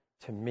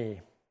to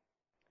me?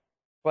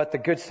 But the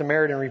Good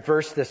Samaritan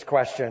reversed this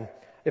question.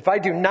 If I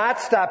do not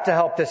stop to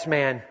help this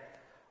man,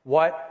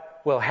 what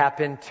will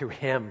happen to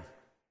him?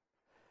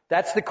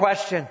 That's the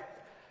question.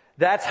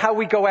 That's how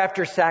we go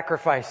after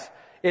sacrifice.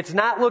 It's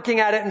not looking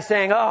at it and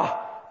saying,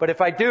 but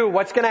if I do,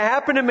 what's going to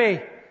happen to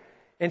me?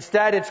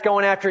 Instead, it's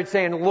going after it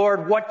saying,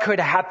 Lord, what could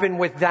happen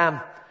with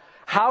them?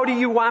 How do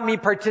you want me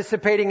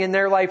participating in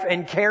their life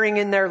and caring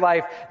in their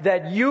life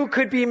that you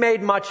could be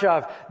made much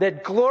of,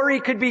 that glory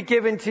could be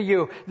given to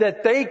you,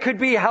 that they could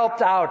be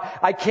helped out?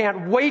 I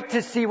can't wait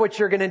to see what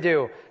you're going to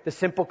do. The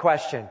simple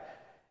question,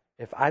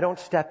 if I don't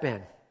step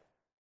in,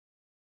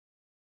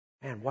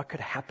 man, what could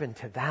happen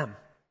to them?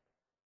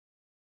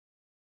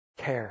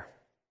 Care,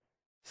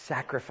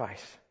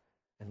 sacrifice,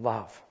 and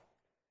love.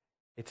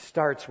 It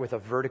starts with a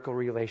vertical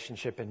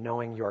relationship and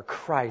knowing you're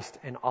Christ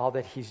and all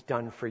that He's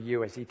done for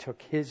you as He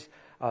took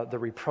the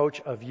reproach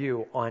of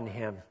you on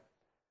Him.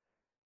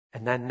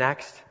 And then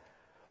next,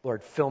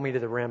 Lord, fill me to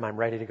the rim. I'm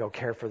ready to go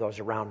care for those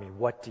around me.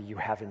 What do you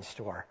have in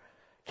store?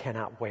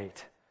 Cannot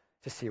wait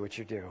to see what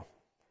you do.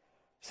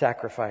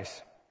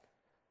 Sacrifice.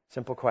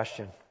 Simple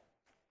question.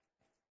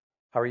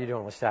 How are you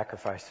doing with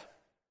sacrifice?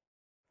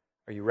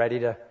 Are you ready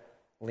to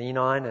lean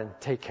on and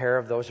take care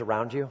of those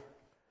around you?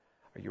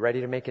 Are you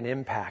ready to make an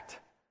impact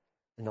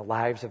in the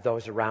lives of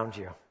those around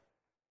you?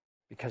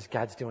 Because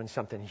God's doing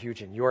something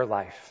huge in your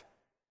life,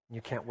 and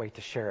you can't wait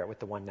to share it with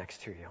the one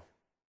next to you.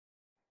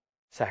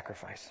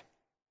 Sacrifice.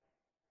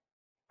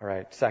 All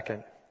right,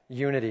 second,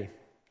 unity.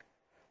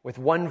 With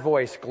one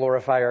voice,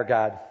 glorify our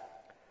God.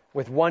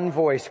 With one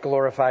voice,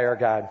 glorify our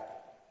God.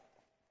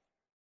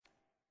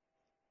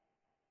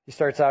 He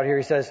starts out here,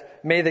 he says,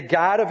 may the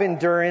God of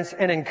endurance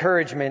and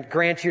encouragement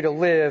grant you to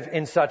live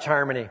in such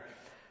harmony.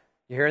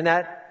 You hearing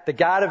that? The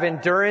God of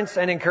endurance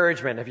and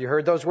encouragement. Have you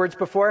heard those words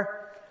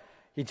before?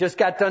 He just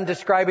got done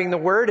describing the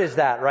Word as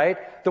that, right?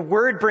 The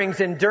Word brings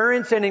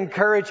endurance and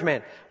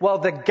encouragement. Well,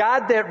 the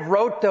God that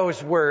wrote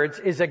those words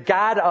is a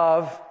God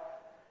of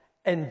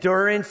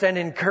endurance and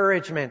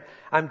encouragement.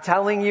 I'm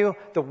telling you,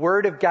 the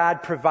Word of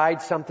God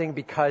provides something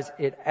because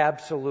it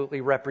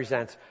absolutely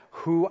represents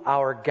who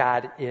our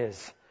God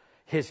is.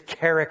 His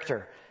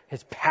character,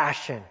 His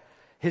passion,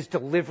 His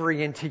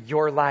delivery into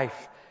your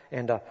life.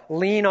 And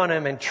lean on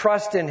Him and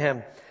trust in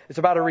Him. It's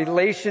about a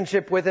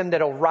relationship with Him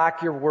that'll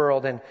rock your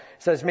world. And it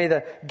says, may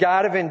the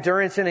God of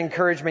endurance and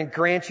encouragement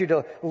grant you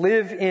to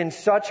live in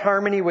such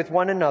harmony with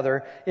one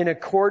another, in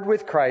accord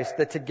with Christ,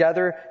 that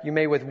together you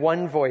may with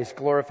one voice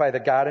glorify the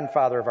God and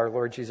Father of our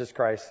Lord Jesus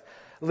Christ.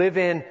 Live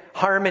in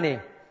harmony.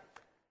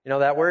 You know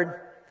that word?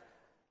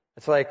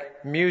 It's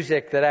like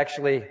music that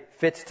actually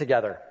fits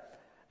together.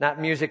 Not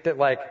music that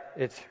like,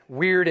 it's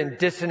weird and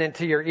dissonant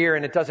to your ear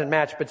and it doesn't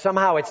match, but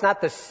somehow it's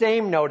not the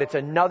same note, it's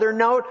another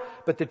note,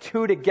 but the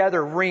two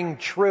together ring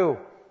true.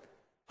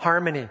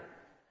 Harmony.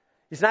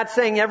 He's not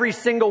saying every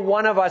single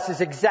one of us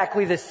is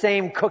exactly the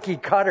same cookie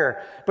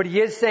cutter, but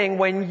he is saying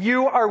when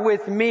you are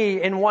with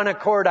me in one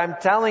accord, I'm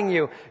telling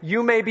you,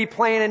 you may be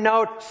playing a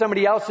note,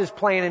 somebody else is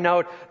playing a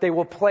note, they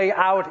will play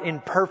out in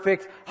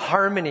perfect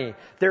harmony.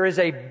 There is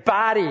a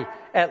body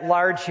at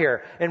large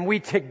here, and we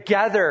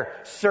together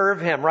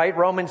serve Him, right?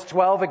 Romans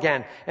 12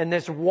 again. And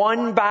this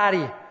one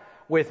body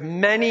with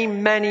many,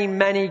 many,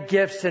 many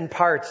gifts and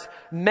parts,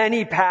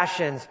 many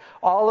passions,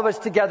 all of us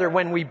together,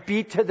 when we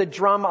beat to the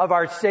drum of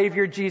our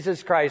Savior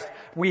Jesus Christ,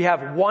 we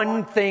have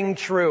one thing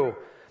true.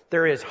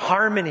 There is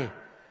harmony.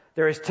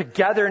 There is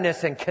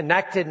togetherness and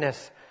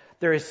connectedness.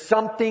 There is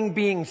something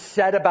being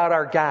said about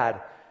our God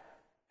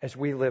as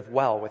we live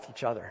well with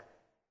each other.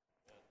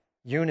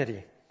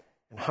 Unity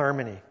and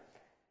harmony.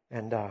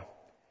 And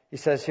he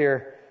says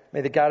here, may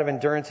the God of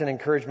endurance and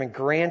encouragement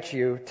grant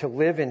you to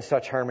live in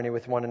such harmony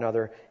with one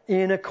another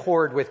in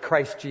accord with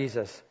Christ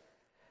Jesus.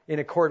 In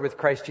accord with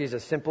Christ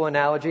Jesus. Simple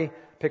analogy,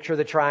 picture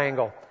the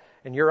triangle.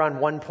 And you're on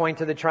one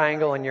point of the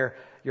triangle and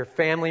your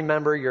family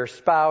member, your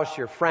spouse,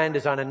 your friend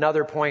is on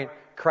another point,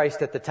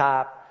 Christ at the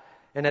top.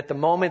 And at the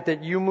moment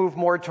that you move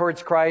more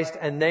towards Christ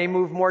and they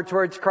move more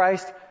towards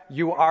Christ,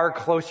 you are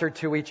closer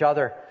to each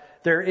other.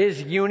 There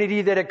is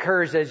unity that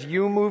occurs as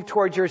you move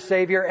towards your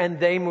Savior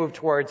and they move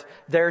towards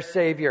their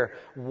Savior.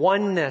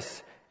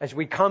 Oneness. As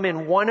we come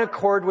in one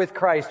accord with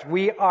Christ,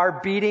 we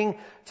are beating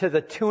to the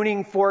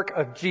tuning fork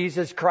of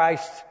Jesus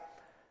Christ.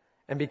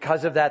 And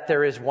because of that,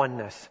 there is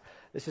oneness.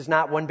 This is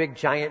not one big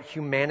giant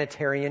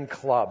humanitarian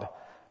club.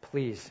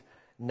 Please,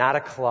 not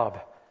a club.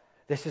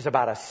 This is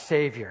about a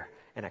Savior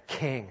and a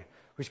King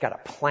who's got a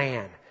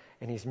plan.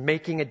 And He's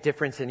making a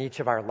difference in each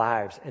of our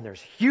lives. And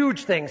there's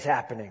huge things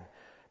happening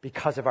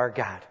because of our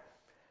God.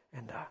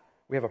 And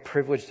we have a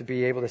privilege to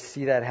be able to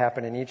see that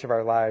happen in each of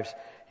our lives.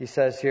 He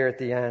says here at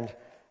the end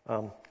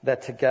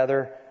that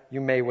together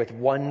you may with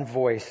one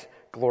voice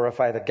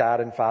glorify the God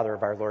and Father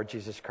of our Lord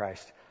Jesus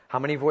Christ. How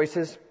many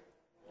voices?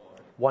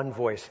 One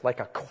voice, like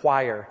a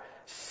choir,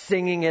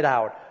 singing it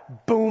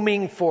out,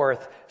 booming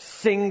forth,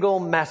 single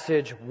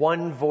message,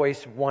 one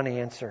voice, one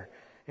answer.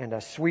 And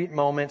a sweet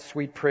moment,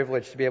 sweet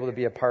privilege to be able to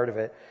be a part of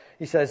it.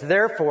 He says,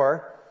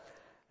 therefore,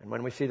 and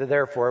when we see the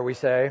therefore, we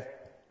say,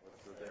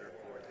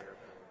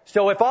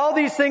 so if all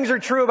these things are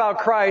true about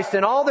Christ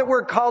and all that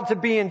we're called to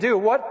be and do,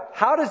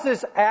 how does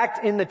this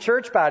act in the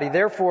church body?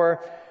 Therefore,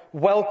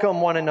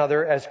 welcome one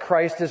another as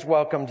Christ has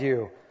welcomed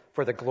you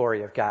for the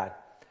glory of God.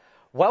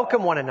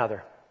 Welcome one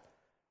another.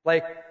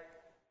 Like,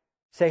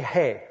 say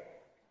hey.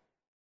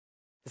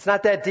 It's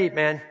not that deep,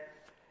 man.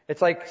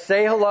 It's like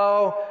say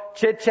hello,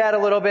 chit chat a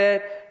little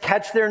bit,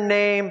 catch their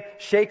name,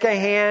 shake a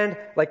hand.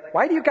 Like,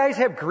 why do you guys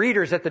have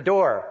greeters at the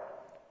door?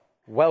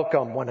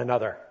 Welcome one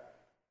another.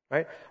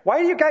 Right?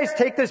 Why do you guys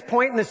take this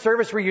point in the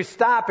service where you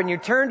stop and you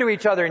turn to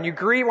each other and you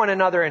greet one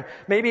another and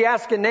maybe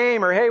ask a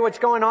name or, hey, what's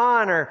going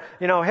on? Or,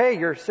 hey,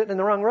 you're sitting in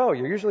the wrong row.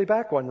 You're usually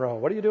back one row.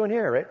 What are you doing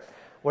here, right?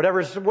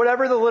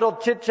 Whatever the little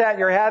chit chat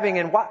you're having,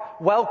 and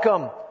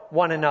welcome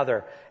one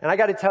another. And I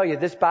got to tell you,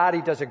 this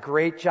body does a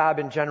great job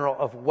in general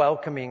of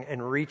welcoming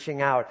and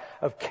reaching out,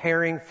 of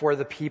caring for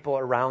the people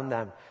around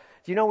them.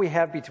 Do you know we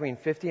have between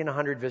 50 and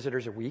 100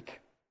 visitors a week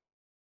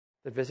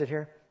that visit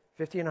here?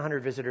 50 and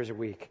 100 visitors a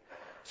week.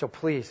 So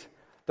please,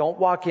 don't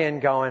walk in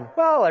going,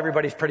 well,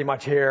 everybody's pretty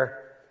much here.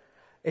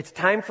 It's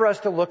time for us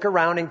to look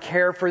around and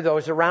care for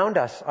those around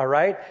us, all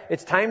right?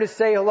 It's time to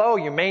say hello.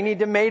 You may need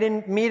to meet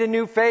a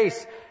new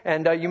face,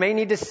 and you may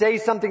need to say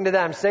something to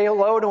them. Say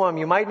hello to them.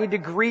 You might need to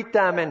greet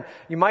them, and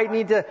you might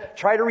need to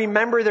try to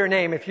remember their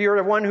name. If you're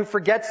the one who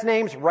forgets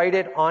names, write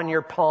it on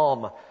your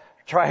palm.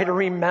 Try to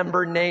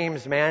remember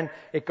names, man.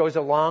 It goes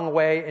a long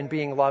way in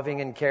being loving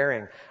and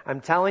caring.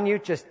 I'm telling you,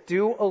 just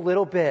do a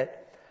little bit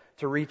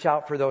to reach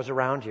out for those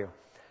around you.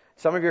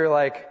 Some of you are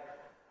like,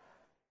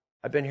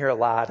 I've been here a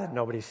lot and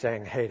nobody's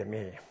saying hey to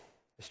me.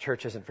 This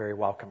church isn't very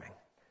welcoming.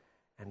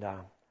 And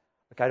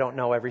I don't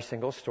know every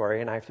single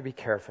story and I have to be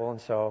careful.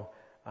 And so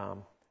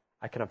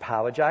I can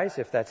apologize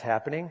if that's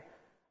happening.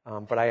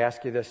 But I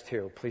ask you this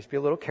too. Please be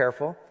a little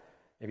careful.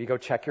 Maybe go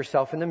check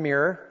yourself in the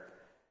mirror.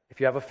 If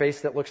you have a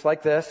face that looks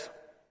like this,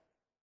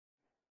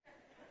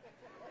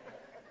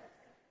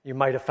 you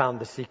might have found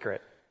the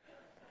secret.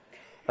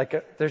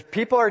 There's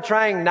people are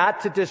trying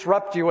not to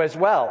disrupt you as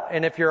well.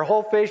 And if your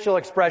whole facial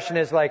expression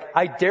is like,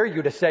 I dare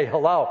you to say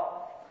hello,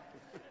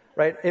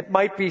 right? It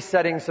might be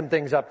setting some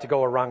things up to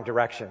go a wrong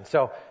direction.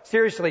 So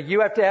seriously,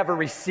 you have to have a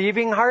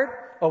receiving heart,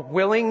 a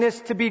willingness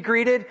to be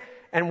greeted,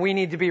 and we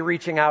need to be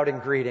reaching out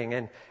and greeting.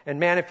 And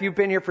man, if you've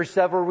been here for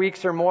several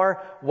weeks or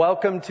more,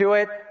 welcome to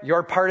it.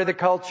 You're part of the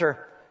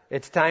culture.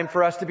 It's time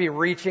for us to be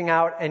reaching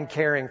out and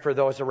caring for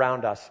those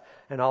around us.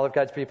 And all of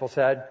God's people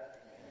said,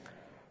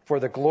 for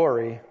the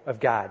glory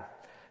of God.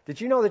 Did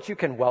you know that you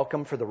can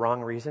welcome for the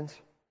wrong reasons?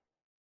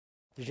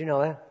 Did you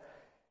know that?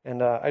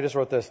 And I just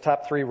wrote this,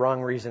 top 3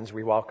 wrong reasons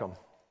we welcome.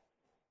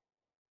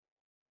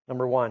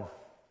 Number 1,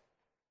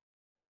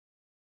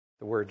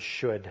 the word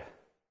should.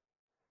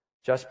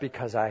 Just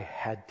because I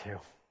had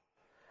to.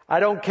 I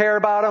don't care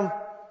about them.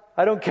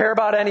 I don't care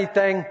about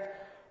anything.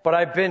 But I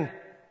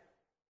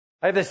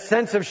have this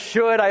sense of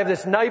should. I have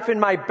this knife in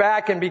my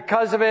back, and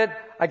because of it,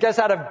 I guess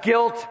out of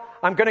guilt,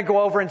 I'm going to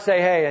go over and say,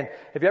 hey, and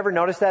have you ever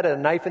noticed that a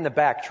knife in the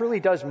back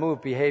truly does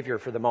move behavior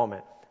for the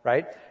moment,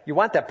 right? You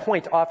want that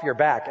point off your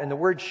back, and the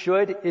word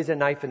should is a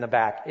knife in the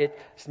back. It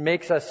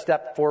makes us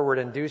step forward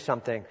and do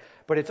something,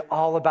 but it's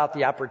all about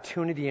the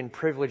opportunity and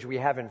privilege we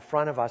have in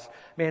front of us.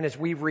 Man, as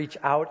we reach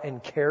out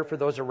and care for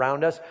those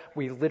around us,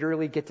 we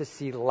literally get to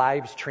see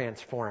lives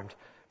transformed.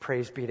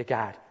 Praise be to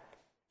God.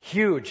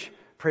 Huge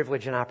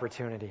privilege and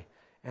opportunity.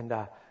 And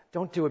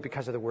don't do it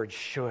because of the word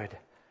should,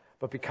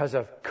 but because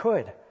of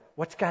could.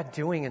 What's God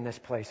doing in this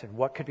place, and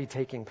what could be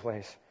taking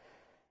place?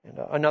 And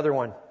another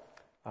one,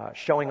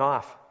 showing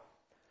off.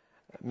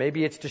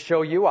 Maybe it's to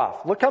show you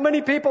off. Look how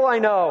many people I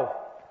know.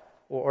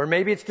 Or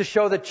maybe it's to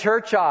show the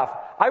church off.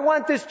 I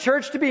want this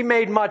church to be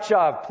made much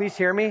of. Please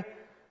hear me.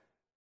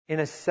 In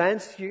a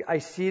sense, I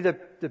see the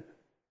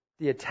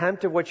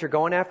attempt of what you're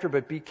going after,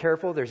 but be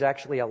careful. There's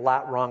actually a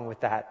lot wrong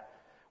with that.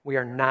 We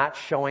are not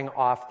showing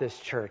off this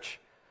church.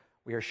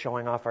 We are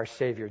showing off our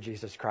Savior,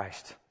 Jesus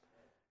Christ.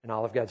 And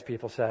all of God's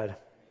people said,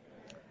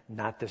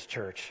 not this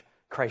church,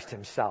 Christ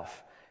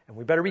himself. And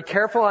we better be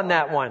careful on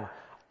that one.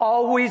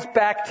 Always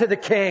back to the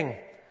King.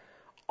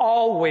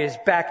 Always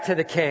back to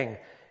the King.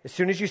 As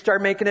soon as you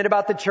start making it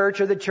about the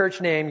church or the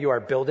church name, you are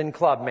building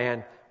club,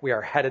 man. We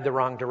are headed the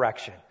wrong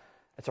direction.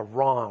 That's a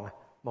wrong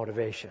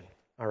motivation.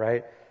 All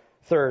right?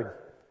 Third,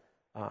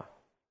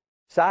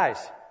 size.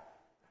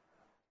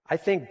 I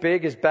think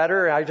big is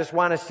better. I just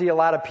want to see a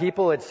lot of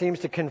people. It seems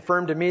to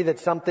confirm to me that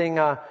something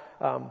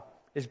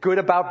is good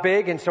about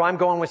big, and so I'm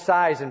going with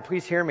size. And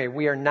please hear me.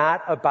 We are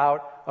not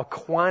about a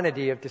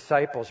quantity of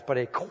disciples, but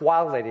a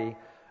quality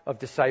of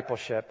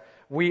discipleship.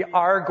 We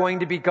are going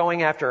to be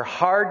going after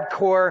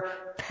hardcore,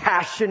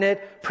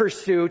 passionate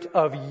pursuit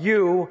of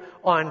you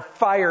on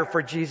fire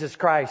for Jesus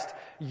Christ.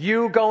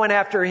 You going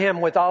after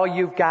him with all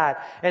you've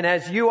got. And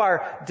as you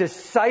are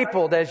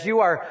discipled, as you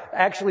are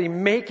actually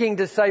making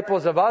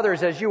disciples of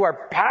others, as you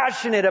are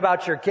passionate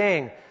about your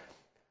King,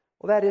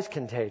 well, that is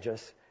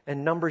contagious.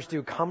 And numbers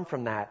do come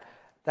from that.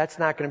 That's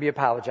not going to be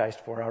apologized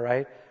for, all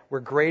right?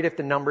 We're great if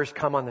the numbers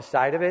come on the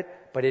side of it,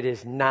 but it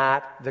is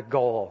not the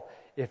goal.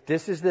 If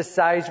this is the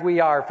size we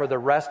are for the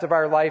rest of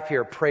our life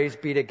here, praise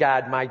be to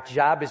God. My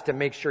job is to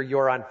make sure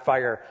you're on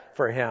fire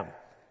for him.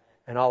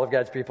 And all of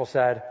God's people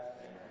said,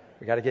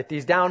 we got to get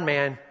these down,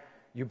 man.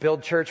 You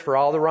build church for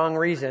all the wrong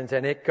reasons,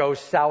 and it goes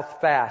south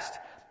fast.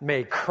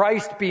 May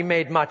Christ be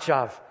made much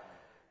of.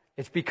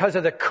 It's because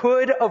of the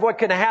could of what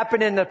could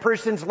happen in the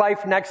person's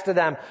life next to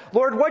them.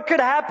 Lord, what could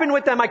happen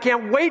with them? I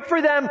can't wait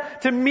for them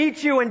to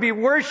meet you and be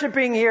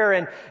worshiping here.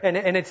 And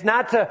it's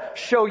not to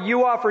show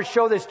you off or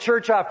show this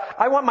church off.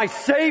 I want my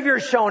Savior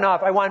shown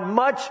off. I want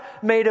much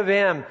made of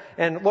him.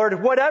 And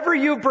Lord, whatever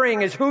you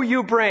bring is who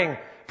you bring.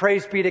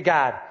 Praise be to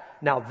God.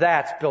 Now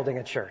that's building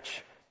a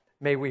church.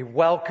 May we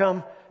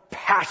welcome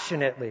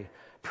passionately,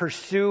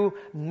 pursue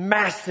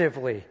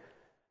massively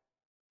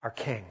our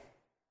King.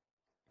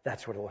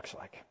 That's what it looks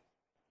like.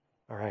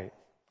 All right.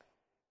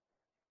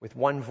 With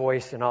one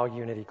voice in all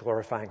unity,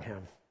 glorifying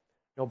him.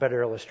 No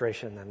better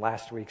illustration than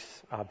last week's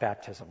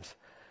baptisms.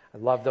 I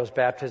love those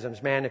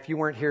baptisms. Man, if you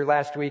weren't here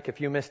last week, if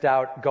you missed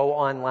out, go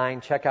online,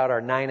 check out our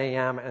 9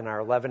 a.m. and our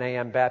 11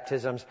 a.m.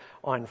 baptisms.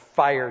 On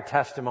fire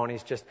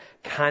testimonies, just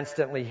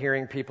constantly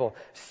hearing people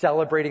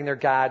celebrating their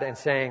God and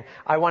saying,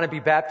 I want to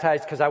be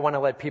baptized because I want to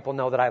let people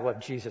know that I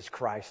love Jesus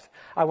Christ.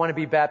 I want to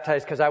be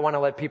baptized because I want to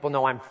let people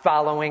know I'm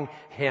following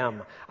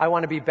him. I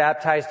want to be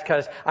baptized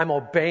because I'm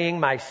obeying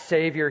my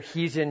Savior.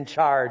 He's in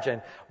charge.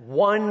 And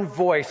one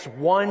voice,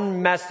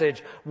 one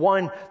message,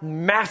 one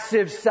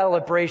massive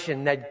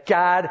celebration that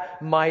God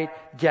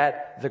might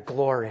get the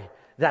glory.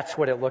 That's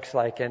what it looks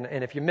like. And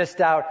if you missed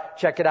out,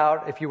 check it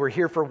out. If you were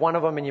here for one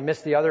of them and you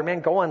missed the other, man,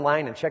 go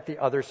online and check the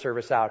other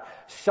service out.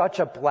 Such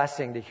a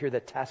blessing to hear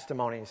the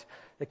testimonies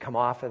that come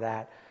off of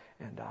that.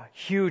 And a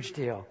huge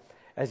deal.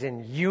 As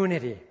in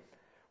unity,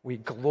 we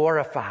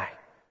glorify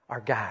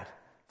our God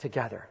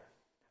together.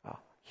 A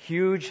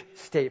huge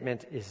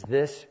statement is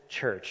this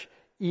church.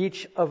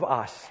 Each of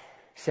us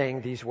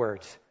saying these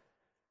words.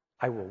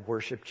 I will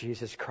worship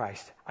Jesus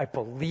Christ. I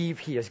believe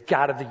He is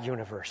God of the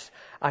universe.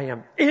 I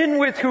am in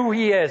with who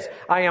He is.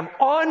 I am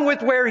on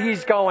with where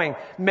He's going.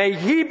 May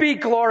He be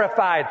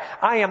glorified.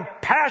 I am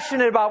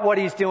passionate about what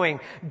He's doing.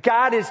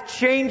 God is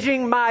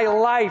changing my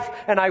life,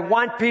 and I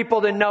want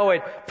people to know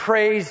it.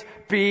 Praise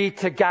be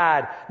to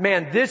God.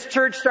 Man, this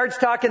church starts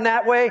talking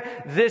that way,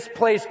 this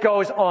place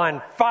goes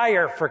on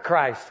fire for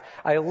Christ.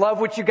 I love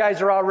what you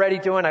guys are already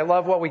doing. I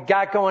love what we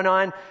got going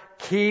on.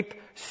 Keep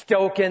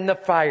stoking the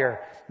fire.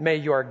 May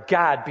your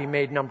God be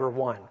made number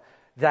one.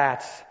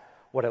 That's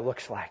what it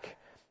looks like.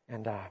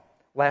 And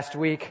last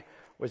week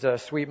was a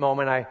sweet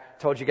moment. I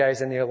told you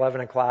guys in the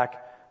 11 o'clock,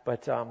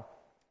 but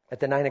at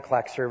the 9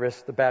 o'clock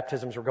service, the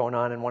baptisms were going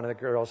on, and one of the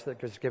girls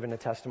that was giving the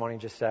testimony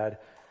just said,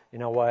 you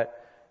know what,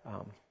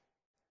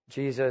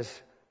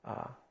 Jesus,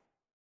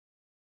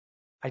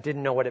 I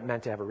didn't know what it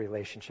meant to have a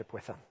relationship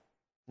with Him.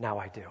 Now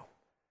I do.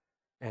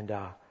 And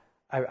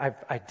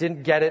I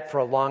didn't get it for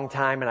a long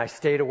time, and I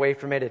stayed away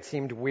from it. It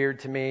seemed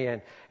weird to me.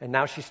 And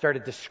now she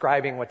started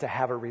describing what to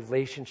have a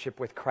relationship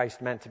with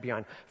Christ meant, to be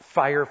on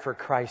fire for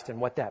Christ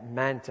and what that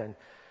meant. And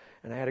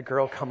I had a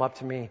girl come up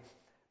to me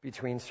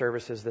between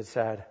services that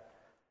said,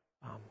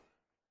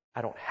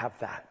 I don't have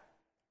that.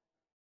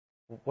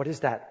 What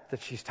is that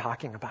she's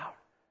talking about?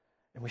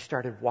 And we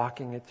started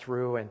walking it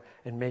through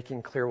and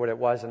making clear what it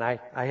was. And I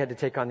had to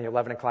take on the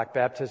 11 o'clock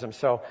baptism.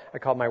 So I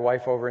called my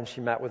wife over and she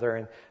met with her.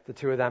 And the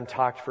two of them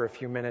talked for a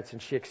few minutes and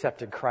she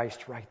accepted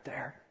Christ right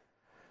there.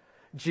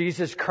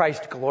 Jesus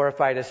Christ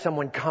glorified as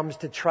someone comes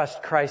to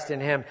trust Christ in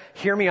Him.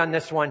 Hear me on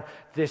this one.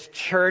 This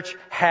church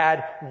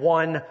had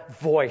one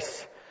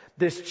voice.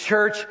 This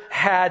church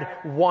had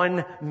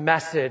one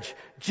message.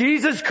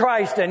 Jesus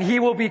Christ, and He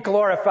will be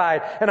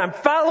glorified. And I'm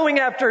following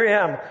after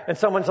Him. And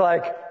someone's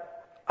like,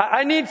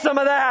 I need some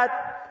of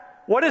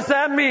that. What does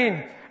that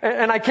mean?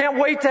 And I can't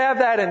wait to have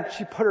that. And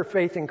she put her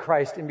faith in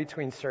Christ in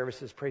between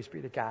services. Praise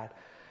be to God.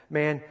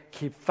 Man,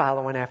 keep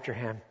following after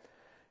Him.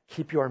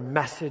 Keep your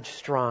message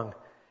strong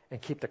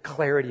and keep the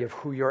clarity of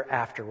who you're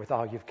after with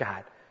all you've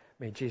got.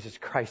 May Jesus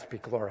Christ be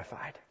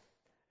glorified.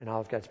 And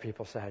all of God's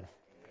people said,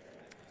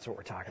 that's what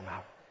we're talking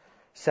about.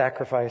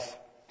 Sacrifice,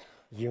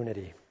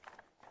 unity.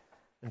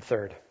 And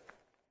third,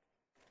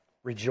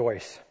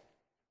 rejoice.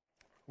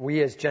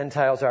 We as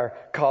Gentiles are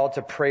called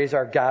to praise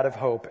our God of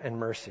hope and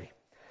mercy.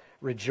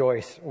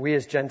 Rejoice. We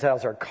as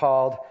Gentiles are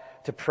called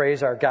to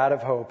praise our God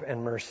of hope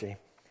and mercy.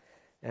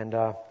 And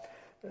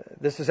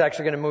this is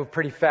actually going to move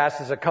pretty fast.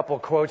 There's a couple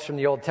of quotes from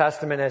the Old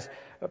Testament as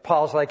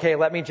Paul's like, hey,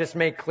 let me just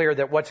make clear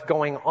that what's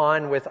going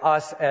on with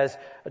us as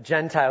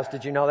Gentiles.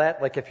 Did you know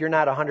that? Like if you're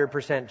not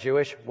 100%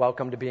 Jewish,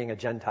 welcome to being a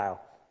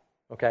Gentile.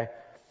 Okay?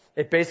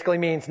 It basically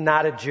means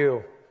not a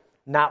Jew,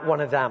 not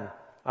one of them.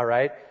 All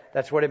right?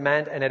 That's what it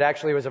meant, and it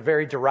actually was a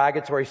very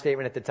derogatory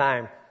statement at the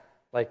time,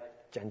 like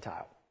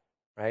Gentile,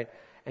 right?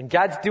 And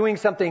God's doing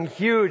something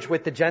huge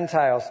with the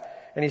Gentiles,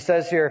 and He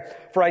says here,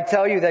 for I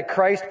tell you that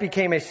Christ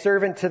became a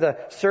servant to the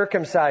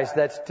circumcised,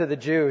 that's to the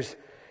Jews.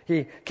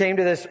 He came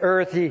to this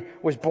earth, He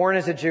was born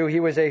as a Jew,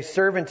 He was a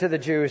servant to the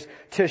Jews,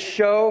 to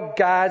show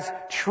God's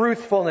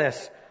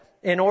truthfulness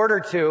in order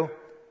to,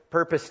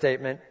 purpose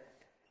statement,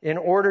 in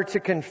order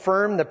to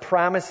confirm the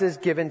promises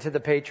given to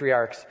the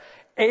patriarchs.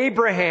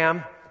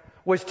 Abraham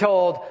was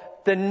told,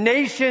 the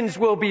nations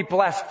will be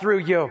blessed through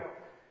you.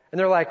 And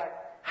they're like,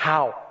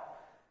 how?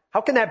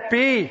 How can that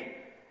be?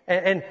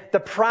 And the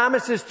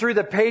promises through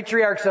the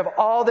patriarchs of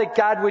all that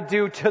God would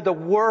do to the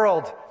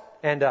world.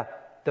 And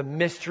the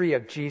mystery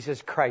of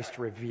Jesus Christ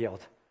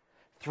revealed.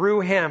 Through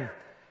Him,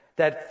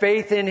 that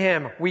faith in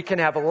Him, we can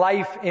have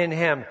life in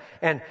Him.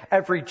 And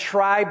every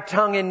tribe,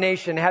 tongue, and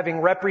nation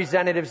having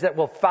representatives that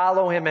will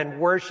follow Him and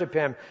worship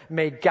Him.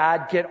 May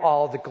God get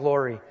all the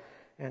glory.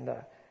 And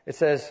it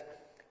says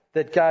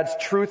that God's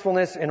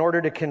truthfulness in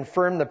order to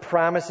confirm the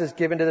promises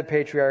given to the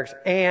patriarchs,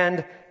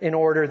 and in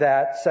order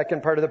that,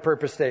 second part of the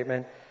purpose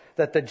statement,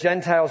 that the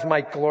Gentiles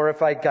might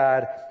glorify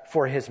God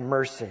for His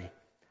mercy.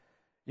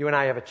 You and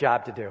I have a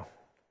job to do.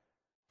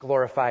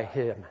 Glorify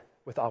Him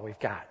with all we've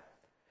got.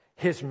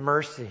 His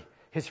mercy,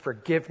 His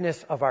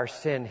forgiveness of our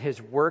sin,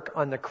 His work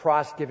on the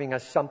cross giving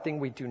us something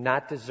we do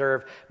not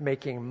deserve,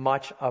 making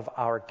much of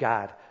our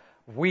God.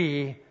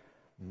 We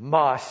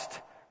must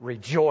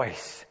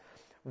rejoice.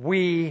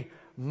 We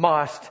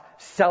must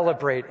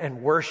celebrate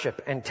and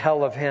worship and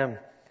tell of Him.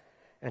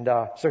 And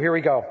so here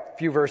we go. A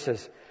few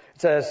verses.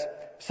 It says,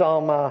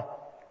 Psalm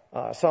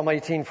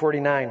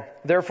 18:49.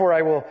 Therefore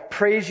I will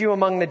praise you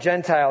among the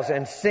Gentiles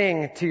and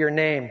sing to your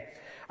name.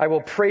 I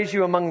will praise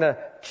you among the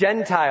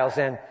Gentiles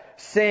and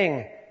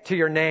sing to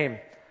your name.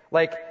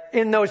 Like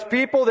in those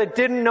people that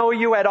didn't know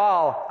you at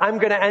all, I'm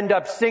going to end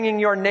up singing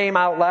your name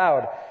out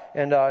loud.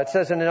 And it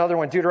says in another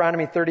one,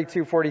 Deuteronomy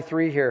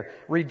 32:43 here,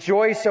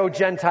 rejoice, O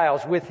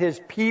Gentiles, with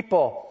His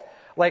people.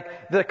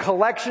 Like the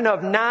collection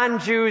of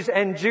non-Jews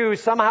and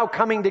Jews somehow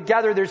coming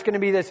together, there's going to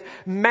be this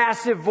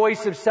massive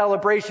voice of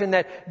celebration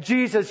that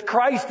Jesus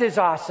Christ is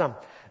awesome,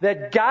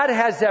 that God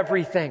has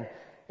everything.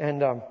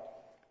 And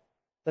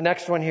The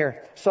next one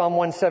here, Psalm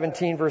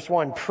 117, verse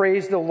 1.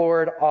 Praise the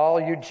Lord, all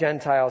you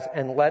Gentiles,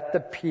 and let the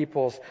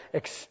peoples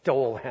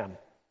extol him.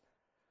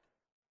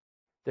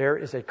 There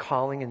is a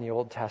calling in the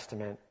Old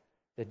Testament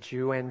that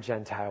Jew and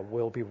Gentile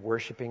will be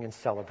worshiping and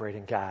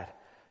celebrating God.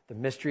 The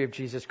mystery of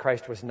Jesus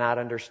Christ was not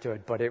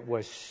understood, but it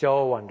was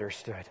so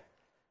understood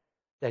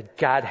that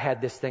God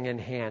had this thing in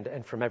hand,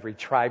 and from every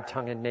tribe,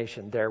 tongue, and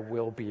nation, there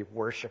will be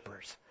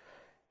worshipers.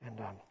 And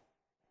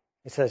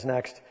it says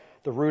next,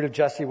 the root of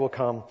Jesse will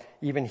come,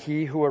 even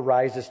he who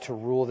arises to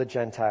rule the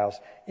Gentiles.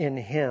 In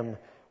him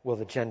will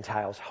the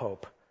Gentiles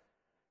hope.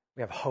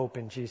 We have hope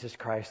in Jesus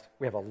Christ.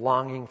 We have a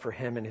longing for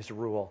him and his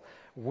rule.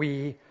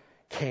 We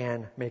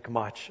can make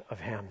much of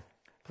him.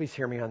 Please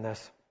hear me on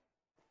this.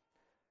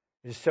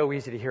 It is so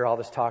easy to hear all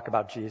this talk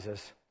about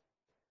Jesus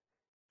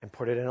and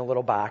put it in a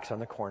little box on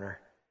the corner,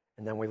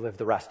 and then we live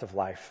the rest of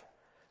life.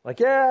 Like,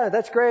 yeah,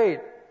 that's great.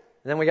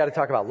 And then we got to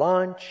talk about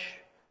lunch,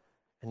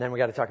 and then we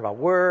got to talk about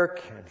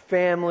work and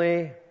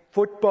family,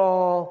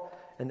 football,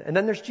 and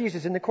then there's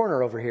Jesus in the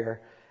corner over here.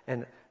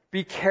 And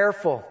be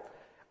careful.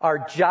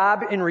 Our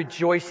job in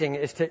rejoicing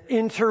is to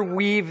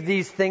interweave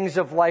these things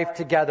of life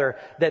together,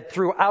 that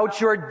throughout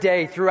your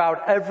day,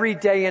 throughout every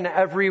day in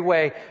every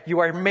way, you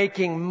are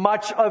making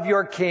much of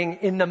your King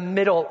in the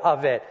middle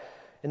of it.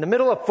 In the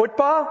middle of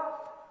football?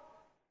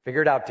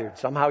 Figure it out, dude.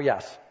 Somehow,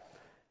 yes.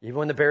 Even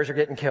when the Bears are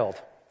getting killed.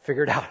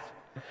 Figure it out.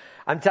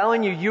 I'm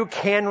telling you, you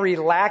can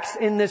relax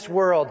in this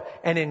world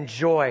and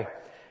enjoy.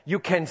 You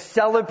can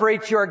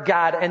celebrate your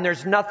God, and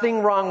there's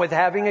nothing wrong with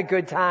having a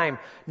good time.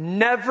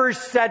 Never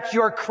set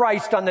your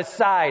Christ on the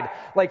side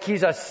like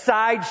he's a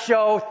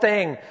sideshow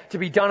thing to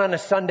be done on a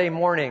Sunday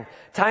morning.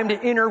 Time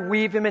to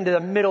interweave him into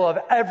the middle of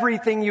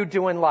everything you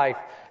do in life,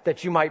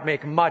 that you might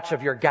make much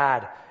of your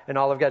God. And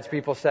all of God's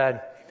people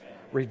said,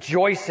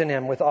 rejoice in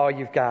him with all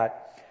you've got.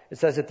 It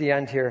says at the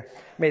end here,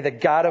 may the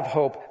God of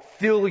hope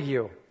fill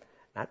you,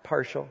 not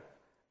partial,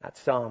 not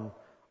some,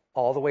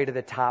 all the way to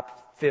the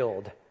top,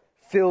 filled.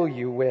 Fill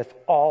you with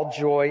all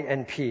joy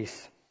and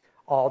peace.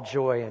 All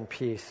joy and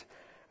peace.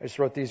 I just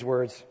wrote these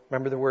words.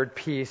 Remember the word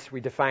peace? We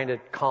defined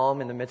it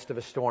calm in the midst of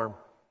a storm.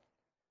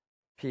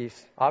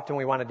 Peace. Often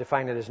we want to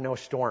define it as no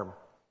storm.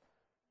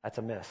 That's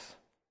a miss.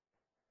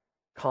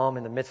 Calm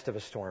in the midst of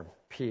a storm.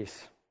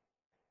 Peace.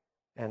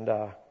 And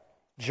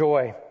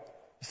joy.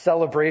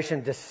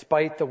 Celebration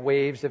despite the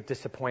waves of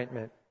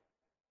disappointment.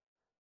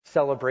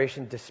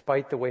 Celebration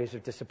despite the waves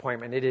of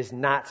disappointment. It is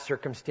not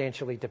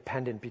circumstantially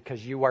dependent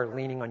because you are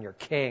leaning on your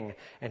King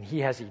and he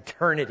has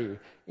eternity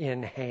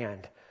in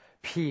hand.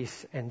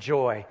 Peace and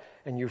joy,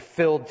 and you're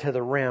filled to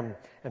the rim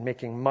and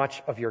making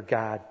much of your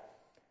God.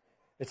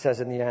 It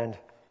says in the end,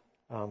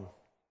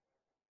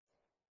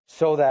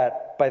 so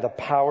that by the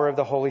power of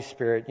the Holy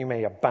Spirit you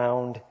may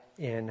abound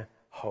in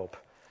hope.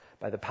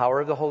 By the power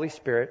of the Holy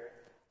Spirit,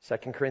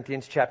 2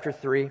 Corinthians chapter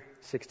 3,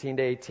 16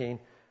 to 18,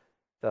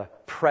 the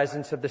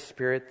presence of the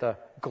Spirit, the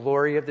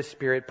glory of the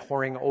Spirit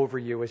pouring over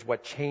you is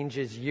what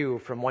changes you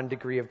from one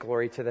degree of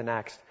glory to the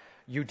next.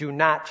 You do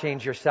not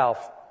change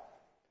yourself.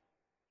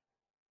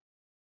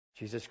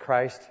 Jesus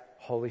Christ,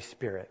 Holy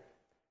Spirit,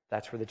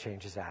 that's where the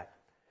change is at.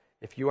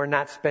 If you are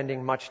not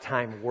spending much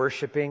time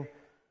worshiping,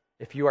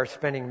 if you are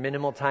spending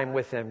minimal time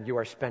with him, you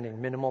are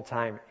spending minimal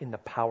time in the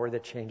power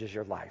that changes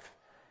your life.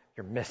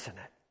 You're missing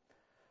it.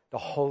 The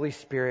Holy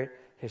Spirit,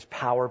 his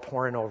power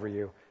pouring over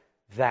you,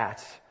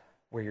 that's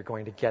where you're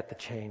going to get the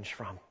change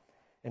from.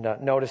 And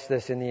notice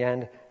this in the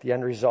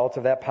end result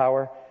of that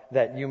power,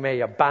 that you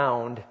may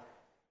abound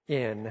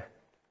in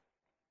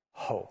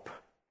hope.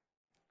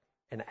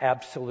 An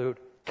absolute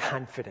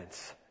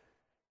confidence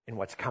in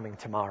what's coming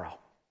tomorrow.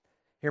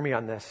 Hear me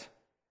on this.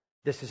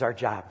 This is our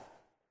job.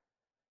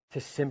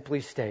 To simply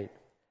state,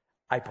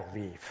 I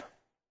believe.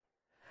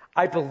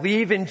 I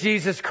believe in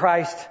Jesus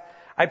Christ.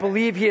 I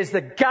believe he is the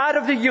God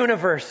of the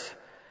universe.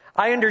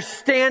 I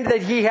understand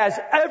that he has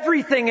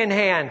everything in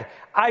hand.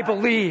 I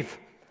believe.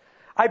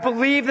 I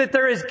believe that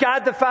there is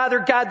God the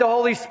Father, God the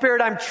Holy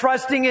Spirit. I'm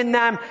trusting in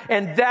them,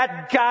 and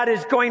that God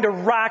is going to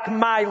rock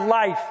my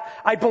life.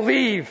 I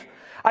believe.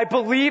 I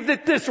believe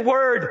that this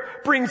word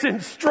brings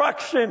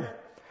instruction,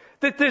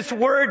 that this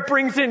word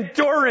brings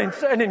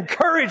endurance and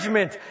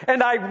encouragement,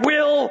 and I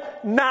will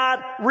not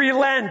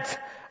relent.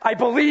 I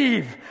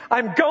believe.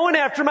 I'm going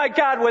after my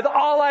God with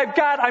all I've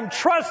got. I'm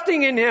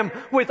trusting in him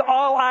with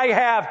all I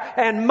have.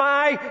 And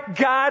my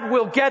God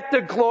will get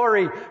the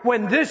glory.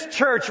 When this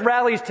church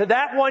rallies to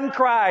that one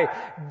cry,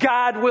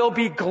 God will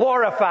be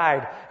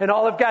glorified. And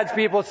all of God's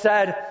people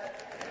said,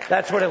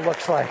 that's what it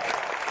looks like.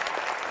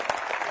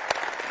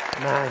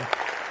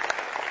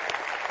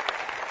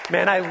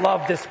 Man, I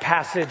love this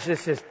passage.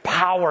 This is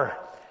power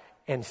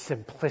and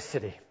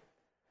simplicity.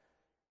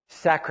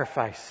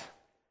 Sacrifice,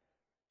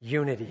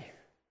 unity,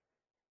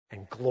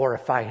 and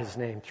glorify his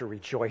name through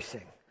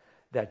rejoicing,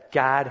 that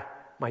God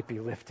might be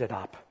lifted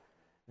up.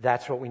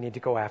 That's what we need to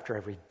go after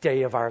every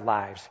day of our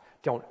lives.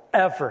 Don't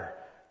ever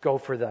go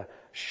for the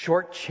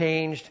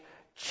shortchanged,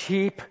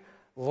 cheap,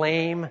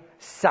 lame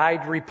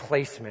side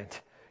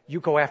replacement. You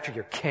go after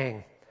your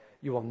King.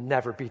 You will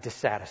never be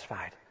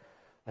dissatisfied.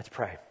 Let's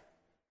pray.